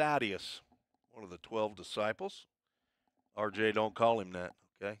me Thaddeus, one of the 12 disciples. RJ, don't call him that,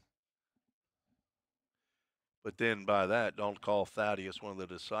 okay? But then by that, don't call Thaddeus one of the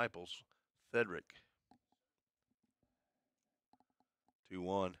disciples. Cedric.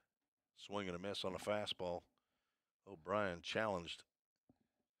 2-1. Swing and a miss on a fastball. O'Brien challenged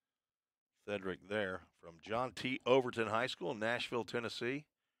Cedric there from John T. Overton High School in Nashville, Tennessee.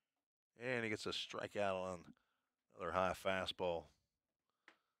 And he gets a strikeout on another high fastball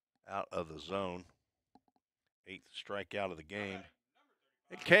out of the zone. 8th strikeout of the game.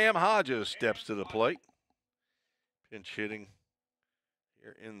 And Cam Hodges steps to the plate. Pinch hitting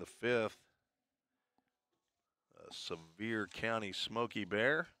here in the 5th. Sevier County Smoky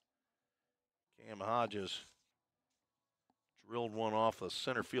Bear. Cam Hodges drilled one off the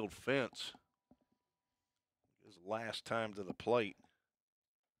center field fence. His last time to the plate.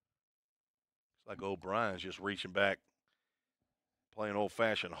 Looks like O'Brien's just reaching back, playing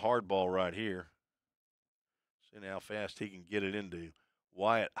old-fashioned hardball right here. Seeing how fast he can get it into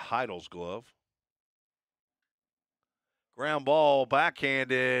Wyatt Heidel's glove. Ground ball,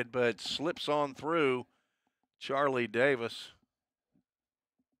 backhanded, but slips on through Charlie Davis.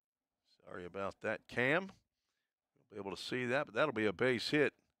 Sorry about that, Cam. You'll be able to see that, but that'll be a base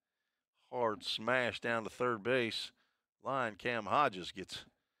hit. Hard smash down to third base line. Cam Hodges gets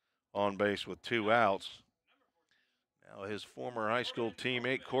on base with 2 outs. Now his former high school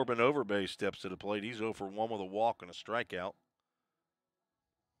teammate Corbin Overbay steps to the plate. He's 0 for 1 with a walk and a strikeout.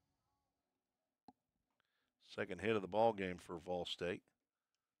 Second hit of the ball game for VolState.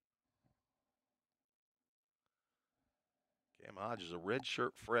 Cam Hodge is a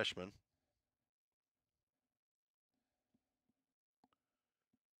redshirt freshman.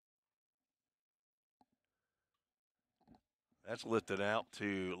 That's lifted out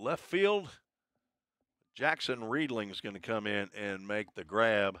to left field. Jackson Riedling is going to come in and make the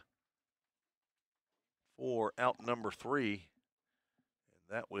grab for out number 3. And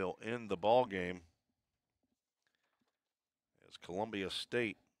that will end the ball game as Columbia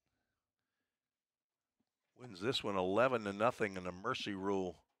State wins this one 11-0 in a mercy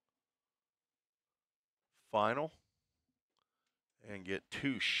rule final and get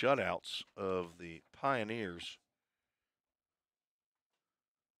 2 shutouts of the Pioneers.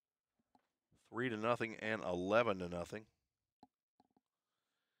 3-0 and 11-0.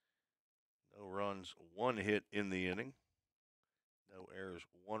 No runs, 1 hit in the inning. No errors,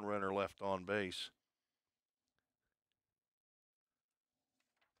 1 runner left on base.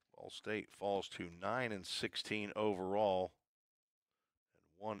 VolState falls to 9-16 overall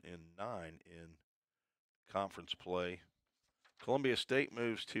and 1-9 in conference play. Columbia State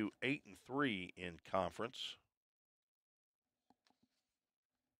moves to 8-3 in conference.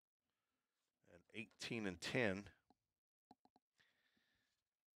 18-10.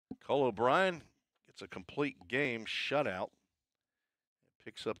 Cole O'Brien gets a complete game shutout.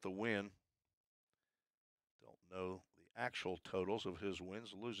 Picks up the win. Don't know the actual totals of his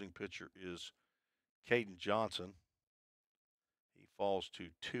wins. The losing pitcher is Caden Johnson. He falls to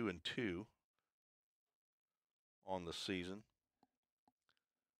 2-2 on the season.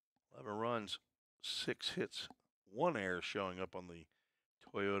 11 runs, 6 hits, 1 error showing up on the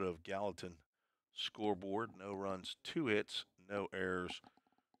Toyota of Gallatin scoreboard. No runs, 2 hits, no errors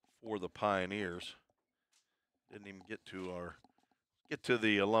for the Pioneers. Didn't even get to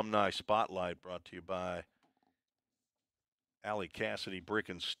the alumni spotlight, brought to you by Allie Cassidy Brick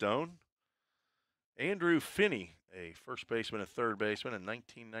and Stone. Andrew Finney, a first baseman and third baseman in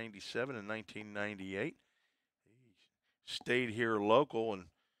 1997 and 1998. He stayed here local and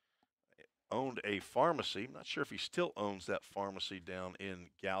owned a pharmacy. I'm not sure if he still owns that pharmacy down in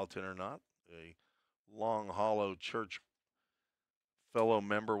Gallatin or not. A Long Hollow Church fellow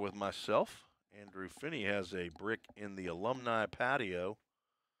member with myself. Andrew Finney has a brick in the alumni patio.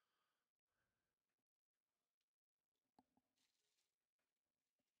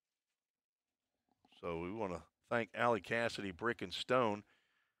 So we want to thank Allie Cassidy Brick and Stone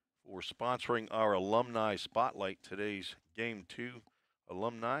for sponsoring our alumni spotlight. Today's Game 2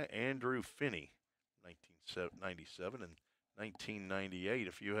 alumni, Andrew Finney, 1997 and 1998.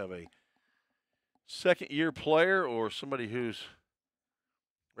 If you have a second-year player or somebody who's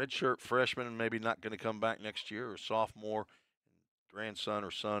redshirt freshman and maybe not going to come back next year, or sophomore, grandson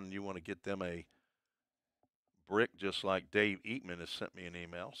or son, you want to get them a brick, just like Dave Eatman has sent me an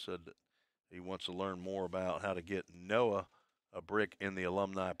email, said that he wants to learn more about how to get Noah a brick in the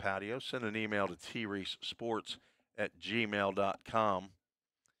alumni patio. Send an email to treesports@gmail.com.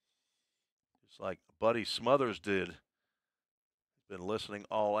 Just like Buddy Smothers did. He's been listening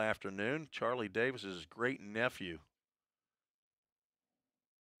all afternoon. Charlie Davis is his great nephew.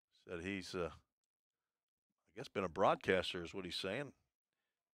 Said he's, I guess, been a broadcaster is what he's saying.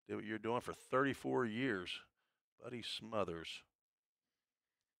 Did what you're doing for 34 years. Buddy Smothers.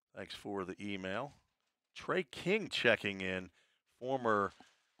 Thanks for the email. Trey King checking in, former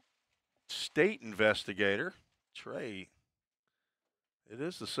state investigator. Trey, it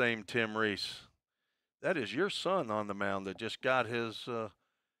is the same Tim Reese. That is your son on the mound that just got his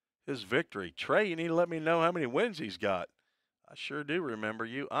victory. Trey, you need to let me know how many wins he's got. I sure do remember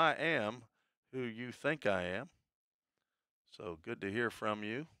you. I am who you think I am. So good to hear from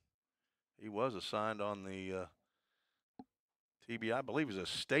you. He was assigned on the TBI, I believe he's a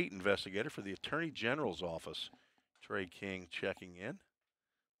state investigator for the Attorney General's office. Trey King checking in.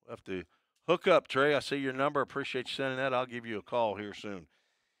 We'll have to hook up, Trey. I see your number. Appreciate you sending that. I'll give you a call here soon.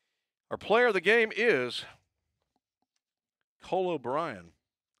 Our player of the game is Cole O'Brien.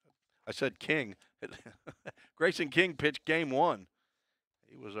 I said King. Grayson King pitched game 1.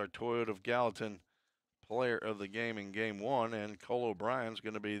 He was our Toyota of Gallatin player of the game in game 1, and Cole O'Brien's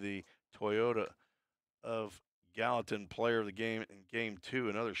going to be the Toyota of Gallatin player of the game in game 2,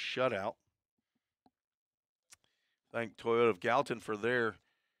 another shutout. Thank Toyota of Gallatin for their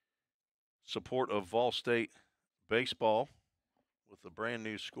support of VolState baseball with the brand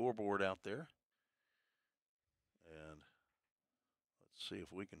new scoreboard out there. And let's see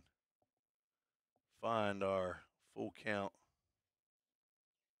if we can find our full count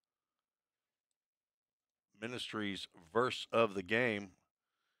Ministries verse of the game.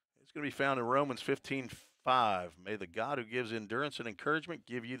 It's going to be found in Romans 15, 5. May the God who gives endurance and encouragement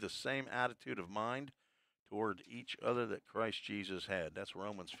give you the same attitude of mind toward each other that Christ Jesus had. That's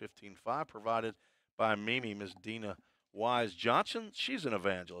Romans 15:5, provided by Mimi, Miss Dina Wise Johnson. She's an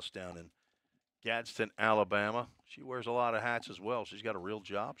evangelist down in Gadsden, Alabama. She wears a lot of hats as well. She's got a real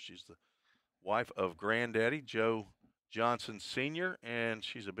job. She's the wife of Granddaddy Joe Johnson Sr., and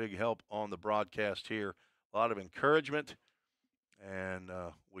she's a big help on the broadcast here. A lot of encouragement, and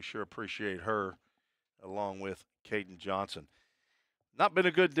we sure appreciate her, along with Caden Johnson. Not been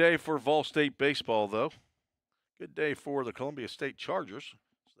a good day for VolState baseball, though. Good day for the Columbia State Chargers.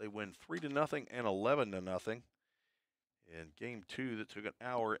 So they win 3-0 and 11-0. In game 2, that took an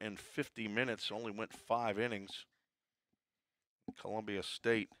hour and 50 minutes, only went 5 innings. Columbia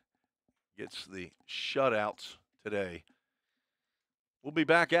State gets the shutouts today. We'll be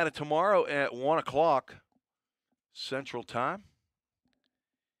back at it tomorrow at 1 o'clock Central Time.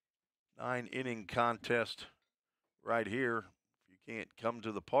 9-inning contest right here. If you can't come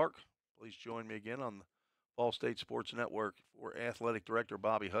to the park, please join me again on the VolState Sports Network. For Athletic Director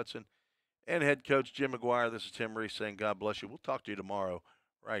Bobby Hudson and Head Coach Jim McGuire, this is Tim Reese saying God bless you. We'll talk to you tomorrow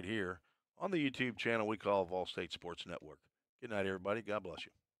right here on the YouTube channel we call VolState Sports Network. Good night, everybody. God bless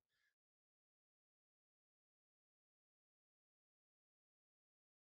you.